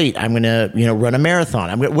specific weight. I'm going to run a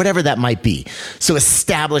marathon, whatever that might be. So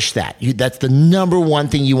establish that. That's the number one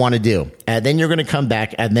thing you want to do. And then you're going to come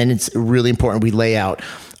back, and then it's really important we lay out,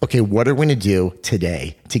 okay, what are we going to do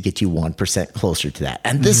today to get you 1% closer to that?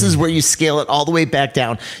 And this is where you scale it all the way back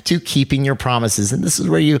down to keeping your promises. And this is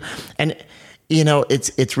where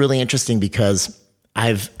it's really interesting because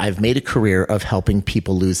I've made a career of helping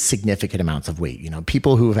people lose significant amounts of weight.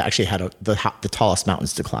 People who have actually had the tallest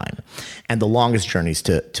mountains to climb and the longest journeys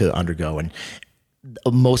to undergo. And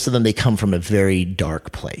most of them, they come from a very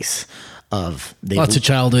dark place of lots of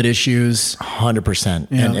childhood issues. 100%.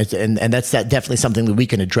 Yeah. And that's definitely something that we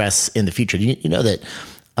can address in the future. You know that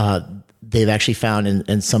they've actually found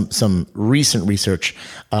in some recent research,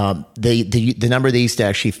 the number they used to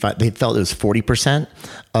actually find, they felt it was 40%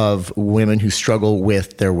 of women who struggle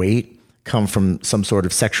with their weight come from some sort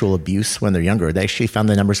of sexual abuse when they're younger. They actually found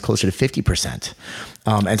the numbers closer to 50%.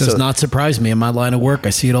 And does not surprise me in my line of work.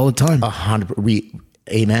 I see it all the time.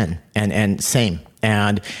 Amen. And same.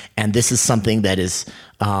 And this is something that is,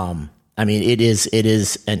 it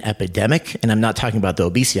is an epidemic, and I'm not talking about the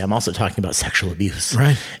obesity. I'm also talking about sexual abuse.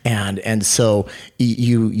 Right. And so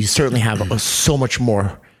you certainly have so much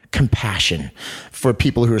more compassion for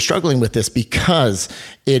people who are struggling with this because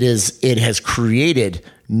it has created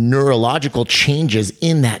neurological changes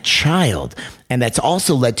in that child. And that's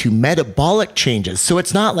also led to metabolic changes. So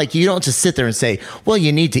it's not like you don't just sit there and say, well,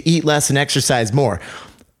 you need to eat less and exercise more.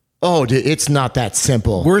 Oh, it's not that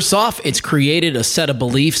simple. Worse off, it's created a set of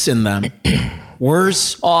beliefs in them.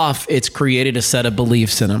 Worse off, it's created a set of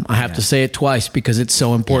beliefs in them. I have to say it twice because it's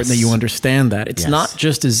so important that you understand that. It's not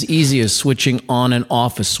just as easy as switching on and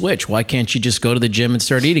off a switch. Why can't you just go to the gym and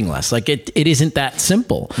start eating less? Like it isn't that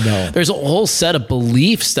simple. No. There's a whole set of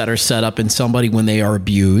beliefs that are set up in somebody when they are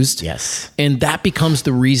abused. Yes. And that becomes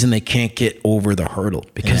the reason they can't get over the hurdle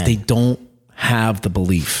because they don't have the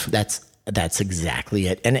belief. That's exactly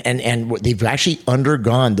it. And they've actually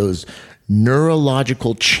undergone those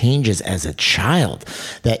neurological changes as a child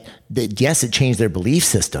that yes, it changed their belief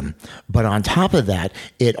system. But on top of that,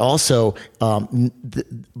 it also,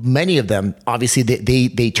 many of them, obviously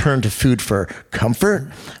they turn to food for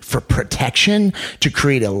comfort, for protection, to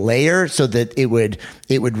create a layer so that it would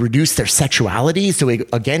reduce their sexuality. So it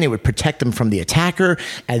would protect them from the attacker.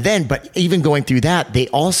 And then, but even going through that, they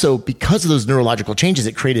also, because of those neurological changes,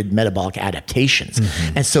 it created metabolic adaptations.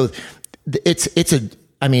 Mm-hmm. And so it's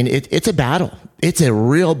a battle. It's a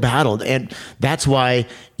real battle. And that's why,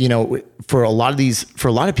 for a lot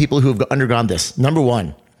of people who have undergone this, number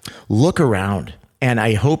one, look around. And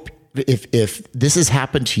I hope if this has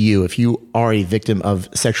happened to you, if you are a victim of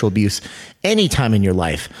sexual abuse anytime in your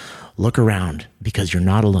life, look around because you're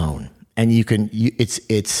not alone. And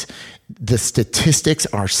the statistics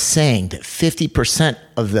are saying that 50%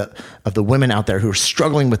 of the women out there who are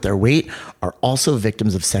struggling with their weight are also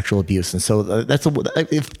victims of sexual abuse. And so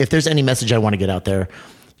if there's any message I want to get out there,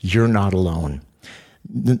 you're not alone.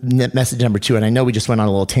 message number 2, and I know we just went on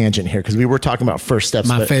a little tangent here because we were talking about first steps.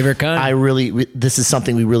 My favorite kind. This is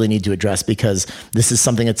something we really need to address because this is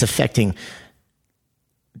something that's affecting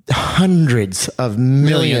hundreds of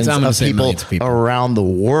millions of people around the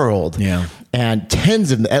world. Yeah. And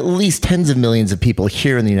at least tens of millions of people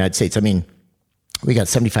here in the United States. I mean, we got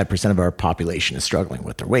 75% of our population is struggling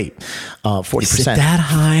with their weight. 40%. Is it that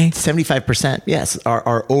high? 75%, yes,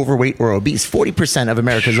 are overweight or obese. 40% of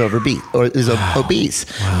America is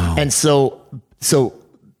obese. Wow. And so,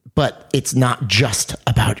 but it's not just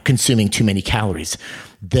about consuming too many calories.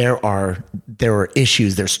 There are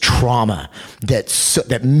issues. There's trauma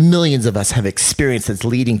that millions of us have experienced that's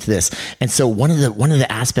leading to this. And so one of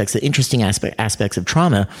the aspects, the interesting aspects of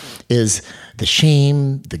trauma, is the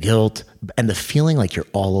shame, the guilt, and the feeling like you're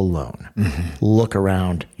all alone. Mm-hmm. Look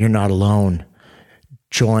around. You're not alone.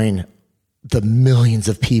 Join the millions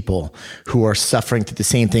of people who are suffering through the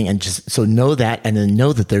same thing, and just so know that, and then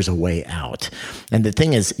know that there's a way out. And the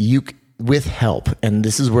thing is, with help, and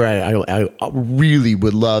this is where I really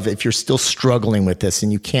would love, if you're still struggling with this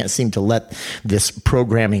and you can't seem to let this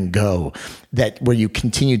programming go, that where you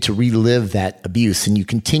continue to relive that abuse and you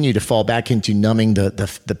continue to fall back into numbing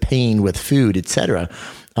the pain with food, etc.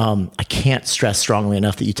 I can't stress strongly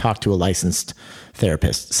enough that you talk to a licensed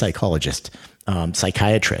therapist, psychologist,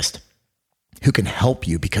 psychiatrist, who can help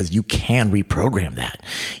you, because you can reprogram that.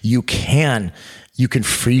 You can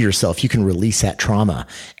free yourself. You can release that trauma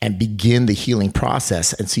and begin the healing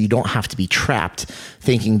process. And so you don't have to be trapped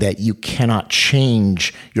thinking that you cannot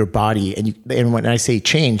change your body. And when I say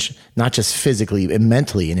change, not just physically and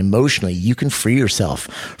mentally and emotionally, you can free yourself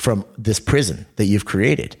from this prison that you've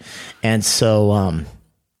created. And so,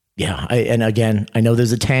 and again, I know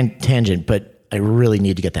there's a tangent, but I really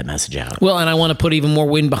need to get that message out. Well, and I want to put even more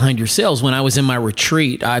wind behind your sails. When I was in my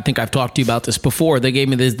retreat, I think I've talked to you about this before. They gave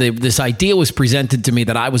me this idea was presented to me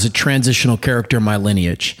that I was a transitional character in my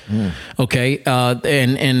lineage. Okay.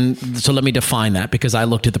 And so let me define that, because I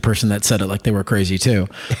looked at the person that said it like they were crazy too.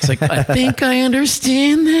 It's like, I think I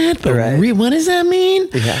understand that, but right. What does that mean?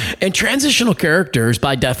 Yeah. And transitional characters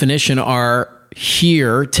by definition are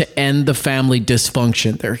here to end the family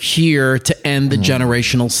dysfunction. They're here to end the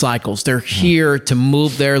generational cycles. They're here to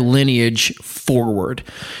move their lineage forward.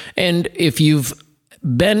 And if you've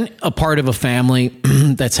been a part of a family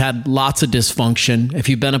that's had lots of dysfunction, if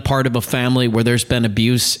you've been a part of a family where there's been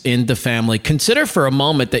abuse in the family, consider for a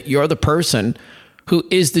moment that you're the person who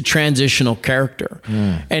is the transitional character.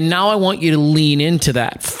 And now I want you to lean into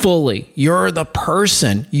that fully. You're the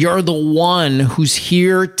person. You're the one who's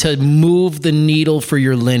here to move the needle for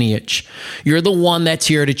your lineage. You're the one that's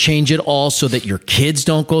here to change it all so that your kids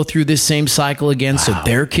don't go through this same cycle again, so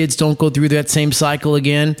their kids don't go through that same cycle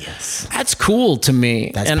again. Yes. That's cool to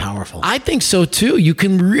me. That's powerful. I think so too. You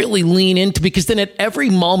can really lean into, because then at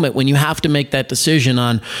every moment when you have to make that decision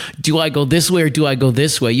on, do I go this way or do I go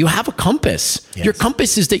this way? You have a compass. Yes. Your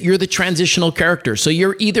compass is that you're the transitional character. So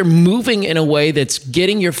you're either moving in a way that's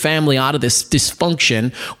getting your family out of this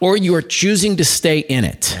dysfunction, or you are choosing to stay in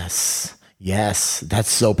it. Yes. That's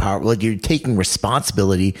so powerful. Like, you're taking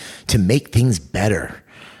responsibility to make things better,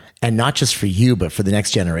 and not just for you, but for the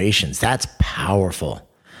next generations. That's powerful.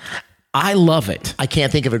 I love it. I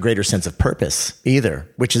can't think of a greater sense of purpose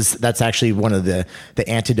either, that's actually one of the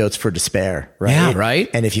antidotes for despair, right? Yeah, right.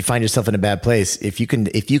 And if you find yourself in a bad place, if you can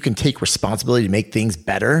take responsibility to make things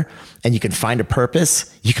better, and you can find a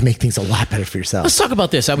purpose, you can make things a lot better for yourself. Let's talk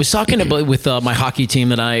about this. I was talking about with my hockey team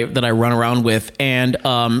that I run around with, and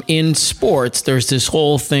in sports, there's this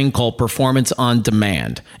whole thing called performance on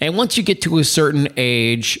demand. And once you get to a certain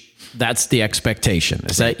age, that's the expectation.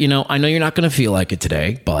 Is that, I know you're not going to feel like it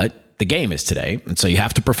today, but the game is today, and so you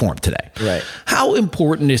have to perform today. Right. How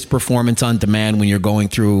important is performance on demand when you're going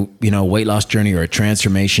through, a weight loss journey or a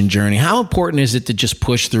transformation journey? How important is it to just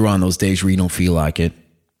push through on those days where you don't feel like it?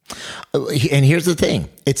 And here's the thing.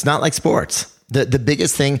 It's not like sports. The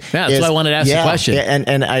biggest thing. Yeah, that's why I wanted to ask the question. Yeah,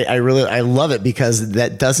 and I love it, because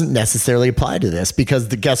that doesn't necessarily apply to this, because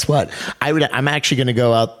guess what? I'm actually going to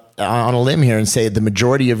go out on a limb here and say the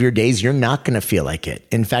majority of your days, you're not going to feel like it.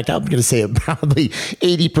 In fact, I'm going to say probably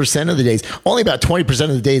 80% of the days, only about 20% of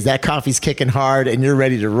the days, that coffee's kicking hard and you're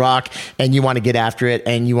ready to rock and you want to get after it,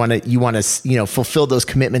 and you want to fulfill those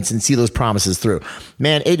commitments and see those promises through.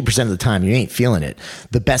 Man, 80% of the time you ain't feeling it.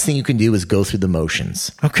 The best thing you can do is go through the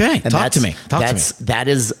motions. Okay. And Talk to me. That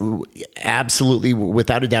is absolutely,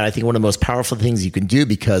 without a doubt, I think one of the most powerful things you can do,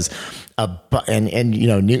 because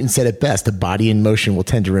Newton said it best, a body in motion will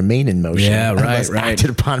tend to remain in motion unless right. acted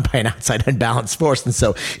upon by an outside unbalanced force. And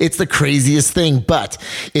so it's the craziest thing. But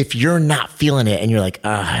if you're not feeling it and you're like,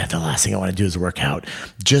 the last thing I want to do is work out,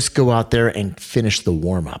 just go out there and finish the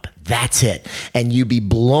warm up. That's it. And you be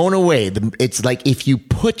blown away. It's like if you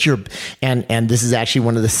put and this is actually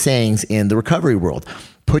one of the sayings in the recovery world,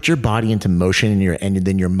 put your body into motion and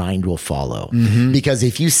then your mind will follow. Because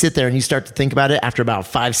if you sit there and you start to think about it, after about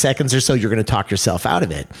 5 seconds or so, you're going to talk yourself out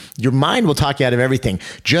of it. Your mind will talk you out of everything.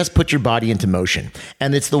 Just put your body into motion.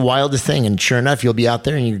 And it's the wildest thing. And sure enough, you'll be out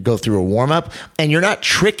there and you go through a warm up and you're not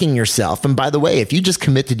tricking yourself. And by the way, if you just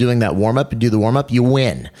commit to doing that warm up and do the warm up, you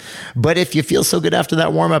win. But if you feel so good after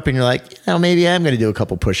that warm up and you're like, maybe I'm going to do a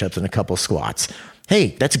couple push-ups and a couple squats.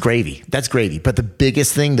 Hey, that's gravy. That's gravy. But the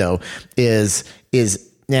biggest thing though is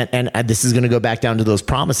and this is going to go back down to those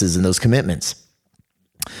promises and those commitments.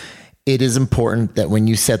 It is important that when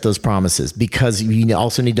you set those promises, because you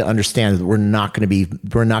also need to understand that we're not going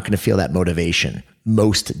to feel that motivation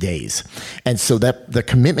most days. And so that the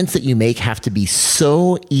commitments that you make have to be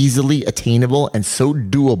so easily attainable and so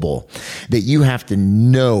doable that you have to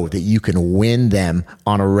know that you can win them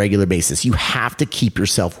on a regular basis. You have to keep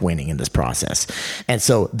yourself winning in this process. And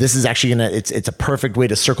so this is actually it's a perfect way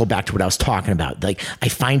to circle back to what I was talking about. Like, I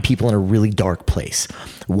find people in a really dark place.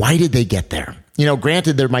 Why did they get there?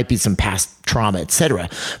 Granted, there might be some past trauma, etc.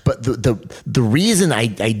 But the reason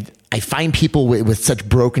I find people with such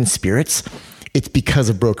broken spirits, it's because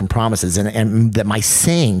of broken promises. And that my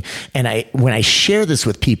saying, when I share this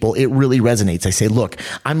with people, it really resonates. I say, look,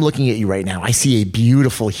 I'm looking at you right now. I see a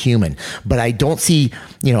beautiful human, but I don't see,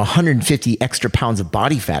 150 extra pounds of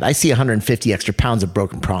body fat. I see 150 extra pounds of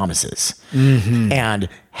broken promises. And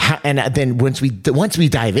then once we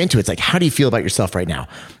dive into it, it's like, how do you feel about yourself right now?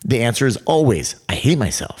 The answer is always, I hate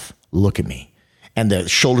myself. Look at me. And the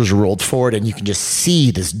shoulders are rolled forward and you can just see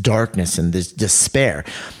this darkness and this despair.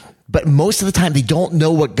 But most of the time, they don't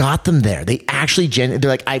know what got them there. They actually, they're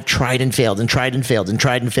like, I've tried and failed and tried and failed and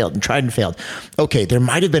tried and failed and tried and failed. Okay, there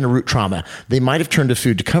might have been a root trauma. They might have turned to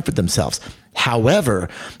food to comfort themselves. However,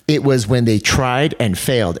 it was when they tried and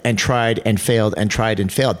failed and tried and failed and tried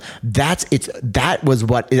and failed. That was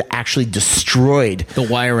what it actually destroyed the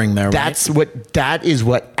wiring there. That is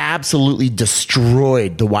what absolutely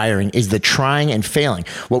destroyed the wiring, is the trying and failing.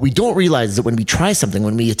 What we don't realize is that when we try something,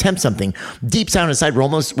 when we attempt something, deep down inside,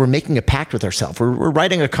 we're making a pact with ourselves. We're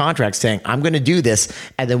writing a contract saying, I'm going to do this.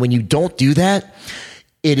 And then when you don't do that,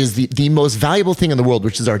 it is the most valuable thing in the world,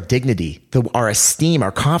 which is our dignity, our esteem,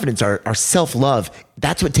 our confidence, our self-love.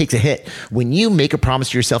 That's what takes a hit. When you make a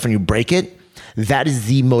promise to yourself and you break it, that is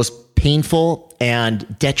the most painful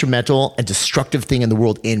and detrimental and destructive thing in the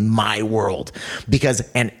world, in my world.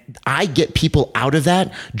 And I get people out of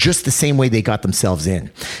that just the same way they got themselves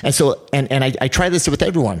in. And so, and I try this with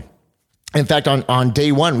everyone. In fact, on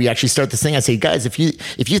day one, we actually start this thing. I say, guys, if you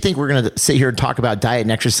think we're going to sit here and talk about diet and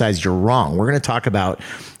exercise, you're wrong. We're going to talk about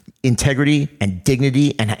integrity and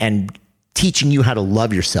dignity and teaching you how to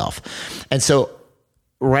love yourself. And so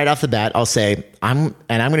right off the bat, I'll say, I'm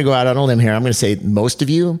going to go out on a limb here. I'm going to say most of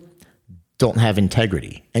you don't have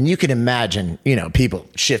integrity. And you can imagine, people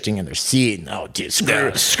shifting in their seat and, oh, dude,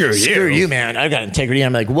 screw you, man. I've got integrity.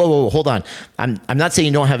 I'm like, whoa, hold on. I'm not saying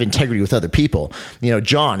you don't have integrity with other people.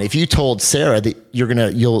 John, if you told Sarah that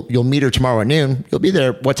you'll meet her tomorrow at noon, you'll be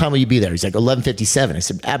there. What time will you be there? He's like, 11:57. I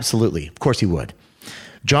said, absolutely. Of course he would.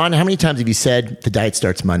 John, how many times have you said the diet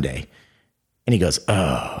starts Monday? And he goes,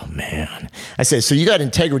 oh, man. I said, so you got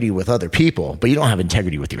integrity with other people, but you don't have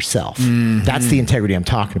integrity with yourself. Mm-hmm. That's the integrity I'm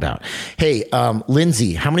talking about. Hey,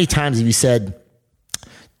 Lindsay, how many times have you said,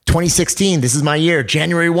 2016, this is my year,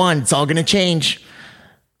 January 1, it's all going to change?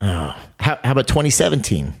 Oh, how about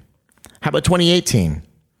 2017? How about 2018?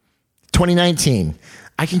 2019?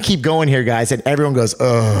 I can keep going here, guys. And everyone goes,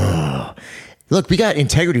 oh. Look, we got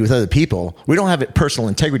integrity with other people. We don't have personal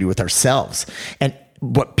integrity with ourselves. And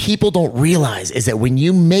what people don't realize is that when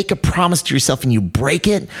you make a promise to yourself and you break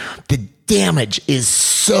it, the damage is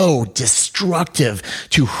so destructive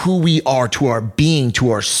to who we are, to our being, to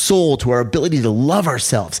our soul, to our ability to love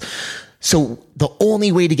ourselves. So the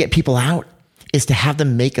only way to get people out is to have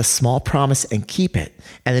them make a small promise and keep it,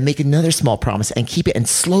 and then make another small promise and keep it. And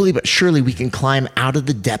slowly but surely we can climb out of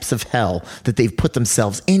the depths of hell that they've put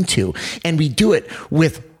themselves into. And we do it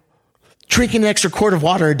with drinking an extra quart of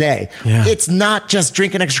water a day. Yeah. It's not just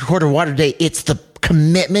drink an extra quart of water a day. It's the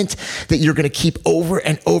commitment that you're going to keep over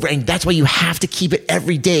and over. And that's why you have to keep it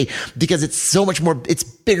every day, because it's so much more, it's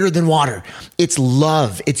bigger than water. It's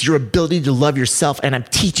love. It's your ability to love yourself. And I'm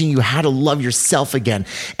teaching you how to love yourself again.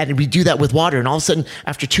 And we do that with water. And all of a sudden,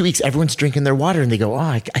 after 2 weeks, everyone's drinking their water and they go, oh,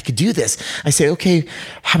 I could do this. I say, okay,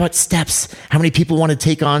 how about steps? How many people want to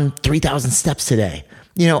take on 3,000 steps today?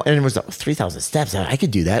 You know, and it was 3,000 steps. I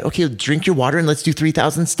could do that. Okay, drink your water and let's do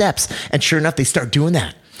 3,000 steps. And sure enough, they start doing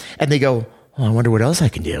that. And they go, oh, I wonder what else I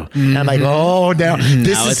can do. And I'm like, oh, now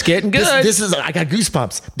it's getting good. This is, I got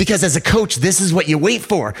goosebumps, because as a coach, this is what you wait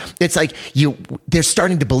for. It's like they're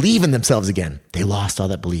starting to believe in themselves again. They lost all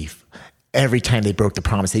that belief. Every time they broke the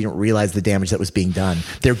promise, they didn't realize the damage that was being done.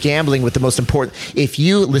 They're gambling with the most important. If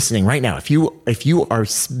you listening right now, if you are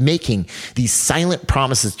making these silent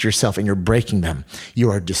promises to yourself and you're breaking them, you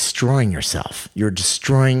are destroying yourself. You're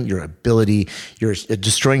destroying your ability. You're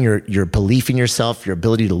destroying your belief in yourself, your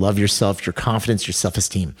ability to love yourself, your confidence, your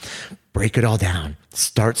self-esteem. Break it all down.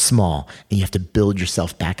 Start small, and you have to build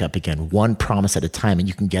yourself back up again, one promise at a time, and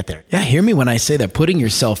you can get there. Yeah, hear me when I say that putting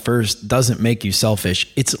yourself first doesn't make you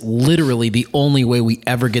selfish. It's literally the only way we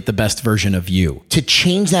ever get the best version of you. To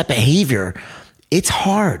change that behavior, it's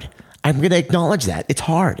hard. I'm going to acknowledge that. It's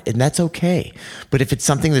hard, and that's okay. But if it's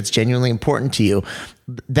something that's genuinely important to you,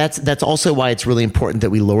 that's also why it's really important that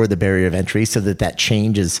we lower the barrier of entry, so that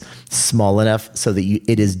change is small enough, so that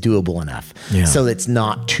it is doable enough. Yeah. So that it's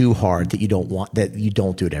not too hard that you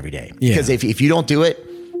don't do it every day. Yeah. Because if you don't do it,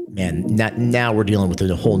 man, now we're dealing with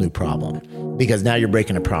a whole new problem, because now you're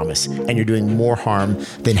breaking a promise and you're doing more harm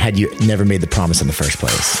than had you never made the promise in the first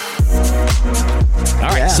place. All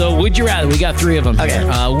right, so would you rather? We got 3 of them Okay. here.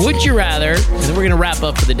 Would you rather, and then we're going to wrap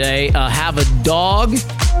up for the day, have a dog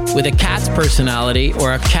with a cat's personality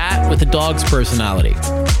or a cat with a dog's personality?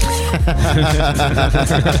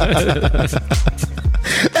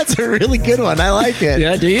 That's a really good one. I like it.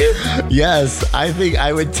 Yeah, do you? Yes, I think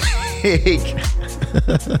I would take,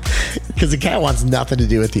 because the cat wants nothing to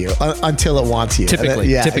do with you until it wants you. Typically,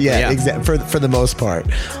 yeah. yeah. For the most part,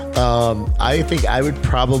 I think I'd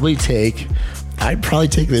probably take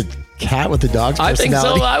the cat with the dog's I think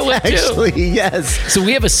personality. so. I would too. Actually, yes. So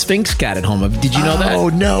we have a Sphinx cat at home. Did you know that? Oh,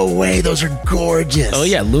 no way. Those are gorgeous. Oh,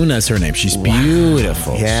 yeah. Luna is her name. She's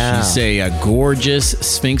beautiful. Yeah. She's a gorgeous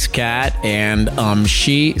Sphinx cat. And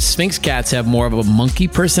Sphinx cats have more of a monkey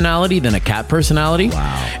personality than a cat personality.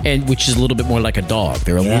 Wow. And which is a little bit more like a dog.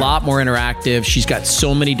 They're a lot more interactive. She's got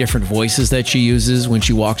so many different voices that she uses when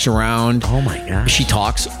she walks around. Oh, my gosh. She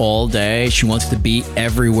talks all day. She wants to be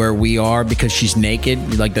everywhere we are because she's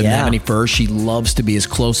naked. Like, doesn't have any fur. She loves to be as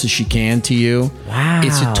close as she can to you. Wow.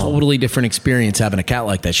 It's a totally different experience having a cat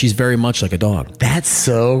like that. She's very much like a dog. That's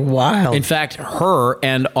so wild. In fact, her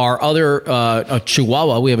and our other a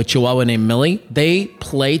Chihuahua, we have a Chihuahua named Millie, they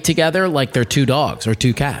play together like they're 2 dogs or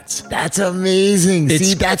 2 cats. That's amazing. It's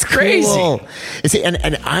See, that's crazy. Cool. See, and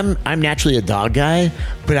I'm naturally a dog guy,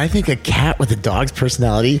 but I think a cat with a dog's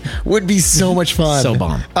personality would be so much fun. So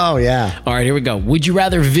bomb. Oh, yeah. All right, here we go. Would you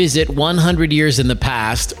rather visit 100 years in the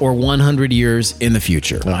past or 100 years in the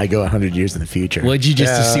future? Well, I go 100 years in the future. Would you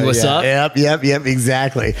just to see what's up? Yep,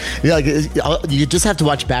 exactly. You just have to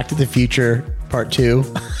watch Back to the Future Part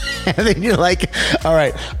 2. And then you're like, all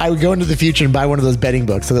right, I would go into the future and buy one of those betting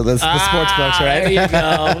books. So the sports books, right? There you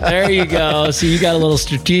go. There you go. So you got a little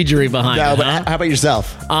strategy behind No, it. but Huh? how about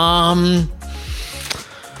yourself?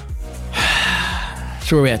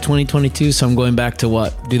 So where we at? 2022. So I'm going back to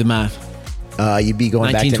what? Do the math. You'd be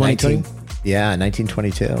going back to 1922? Yeah,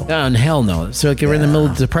 1922. Oh, and hell no. So like we're in the middle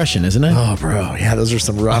of the depression, isn't it? Oh, bro. Yeah, those are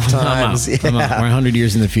some rough times. I'm out. We're 100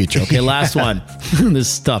 years in the future. Okay, last one. This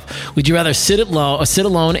stuff. Would you rather sit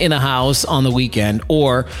alone in a house on the weekend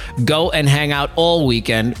or go and hang out all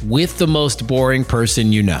weekend with the most boring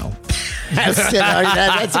person you know?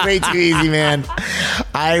 That's way too easy, man.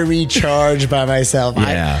 I recharge by myself.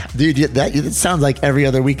 Yeah. Dude, that sounds like every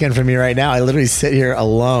other weekend for me right now. I literally sit here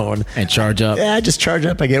alone. And charge up. Yeah, I just charge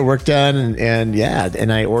up. I get work done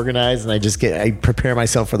and I organize and I prepare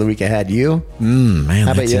myself for the week ahead. You? Man, How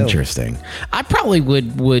about that's you? interesting. I probably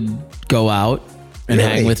would go out and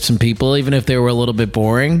Really? hang with some people, even if they were a little bit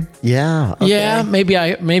boring. Yeah. Okay. Yeah, maybe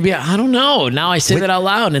I don't know. Now I say that out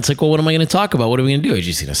loud, and it's like, well, what am I going to talk about? What are we going to do? Are you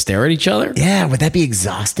just going to stare at each other? Yeah, would that be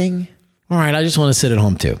exhausting? All right, I just want to sit at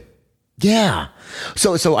home too. Yeah.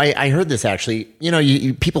 So I heard this actually.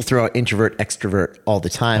 You people throw out introvert, extrovert all the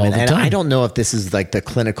time. And I don't know if this is like the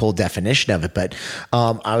clinical definition of it, but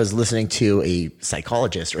I was listening to a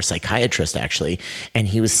psychologist or psychiatrist actually, and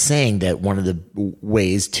he was saying that one of the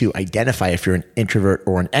ways to identify if you're an introvert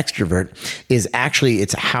or an extrovert is actually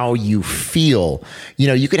it's how you feel.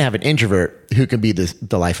 You can have an introvert who can be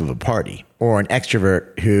the life of a party, or an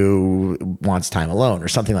extrovert who wants time alone or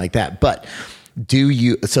something like that. But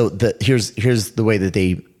here's the way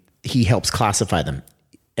that he helps classify them.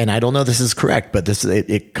 And I don't know if this is correct, but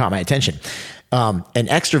it caught my attention. An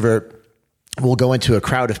extrovert will go into a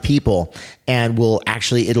crowd of people and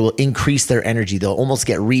it'll increase their energy. They'll almost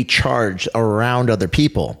get recharged around other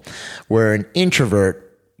people, where an introvert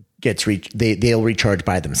they'll recharge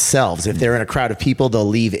by themselves. If they're in a crowd of people, they'll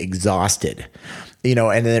leave exhausted.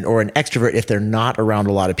 Or an extrovert, if they're not around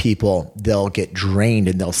a lot of people, they'll get drained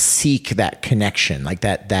and they'll seek that connection, like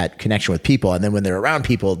that connection with people. And then when they're around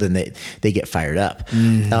people, then they get fired up.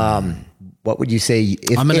 Mm-hmm. What would you say?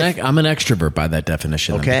 I'm an extrovert by that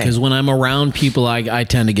definition. Okay. Because when I'm around people, I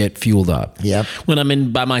tend to get fueled up. Yep. When I'm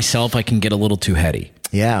in by myself, I can get a little too heady.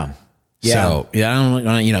 Yeah. Yeah. So I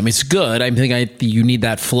don't. It's good. I think you need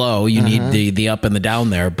that flow. You need the up and the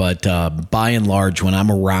down there. But by and large, when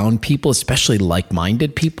I'm around people, especially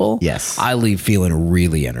like-minded people, yes, I leave feeling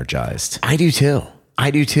really energized. I do too,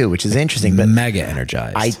 which is interesting. But mega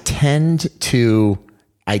energized. I tend to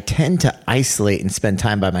isolate and spend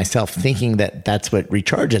time by myself, thinking that that's what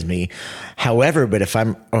recharges me. However, but if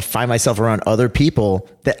I find myself around other people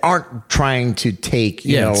that aren't trying to take,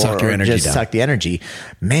 suck your energy down. Suck the energy,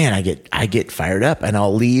 man, I get fired up, and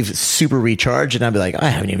I'll leave super recharged, and I'll be like, I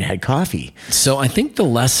haven't even had coffee. So I think the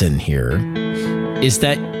lesson here is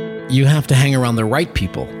that you have to hang around the right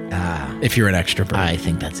people. If you're an extrovert. I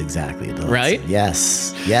think that's exactly the lesson. Right?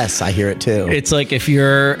 Yes, I hear it too. It's like if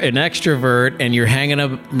you're an extrovert and you're hanging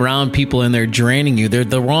around people and they're draining you, they're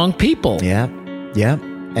the wrong people. Yeah.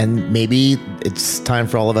 And maybe it's time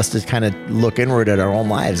for all of us to kind of look inward at our own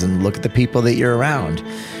lives and look at the people that you're around.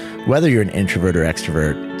 Whether you're an introvert or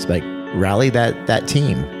extrovert, it's like rally that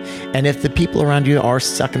team. And if the people around you are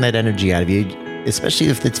sucking that energy out of you, especially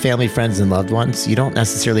if it's family, friends, and loved ones, you don't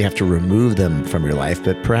necessarily have to remove them from your life,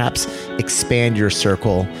 but perhaps expand your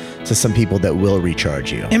circle to some people that will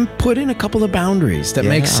recharge you. And put in a couple of boundaries that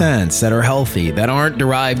make sense, that are healthy, that aren't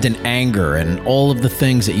derived in anger and all of the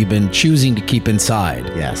things that you've been choosing to keep inside.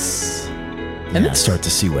 Yes. And then start to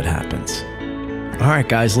see what happens. All right,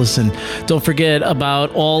 guys, listen, don't forget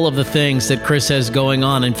about all of the things that Chris has going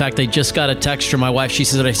on. In fact, I just got a text from my wife. She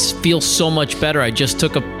says that I feel so much better. I just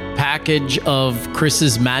took a package of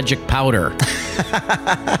Chris's magic powder.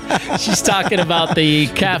 She's talking about the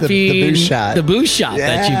caffeine, the boost shot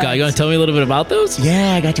that you got. You want to tell me a little bit about those?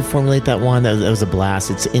 Yeah, I got to formulate that one. That was a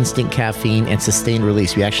blast. It's instant caffeine and sustained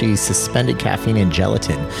release. We actually suspended caffeine in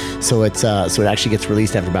gelatin, so it actually gets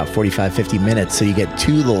released after about 45-50 minutes. So you get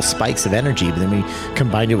 2 little spikes of energy, but then we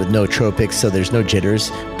combined it with nootropics, so there's no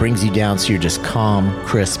jitters. Brings you down, so you're just calm,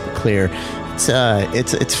 crisp, clear.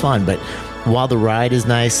 It's fun, but while the ride is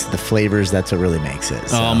nice, the flavors, that's what really makes it.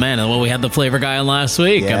 So. Oh, man. Well, we had the flavor guy on last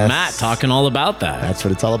week. Yes. Matt talking all about that. That's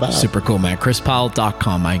what it's all about. Super cool, man.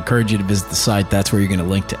 ChrisPowell.com. I encourage you to visit the site. That's where you're going to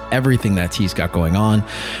link to everything that he's got going on.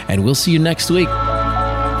 And we'll see you next week.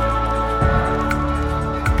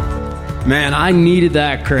 Man, I needed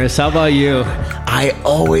that, Chris. How about you? I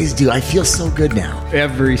always do. I feel so good now.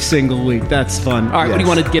 Every single week. That's fun. All right, What do you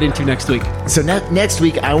want to get into next week? So next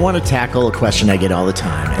week, I want to tackle a question I get all the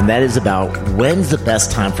time, and that is about when's the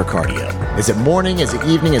best time for cardio? Is it morning? Is it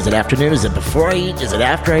evening? Is it afternoon? Is it before I eat? Is it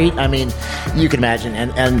after I eat? I mean, you can imagine.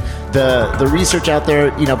 And the research out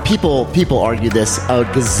there, people argue this a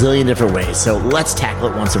gazillion different ways. So let's tackle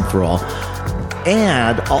it once and for all.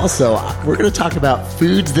 And also, we're going to talk about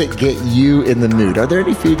foods that get you in the mood. Are there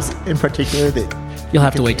any foods in particular that... You'll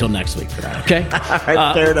have to wait till next week for that, okay? All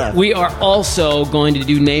right, fair enough. We are also going to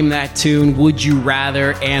do Name That Tune, Would You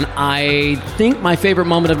Rather, and I think my favorite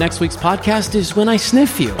moment of next week's podcast is when I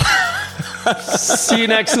sniff you. See you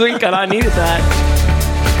next week, and I needed that.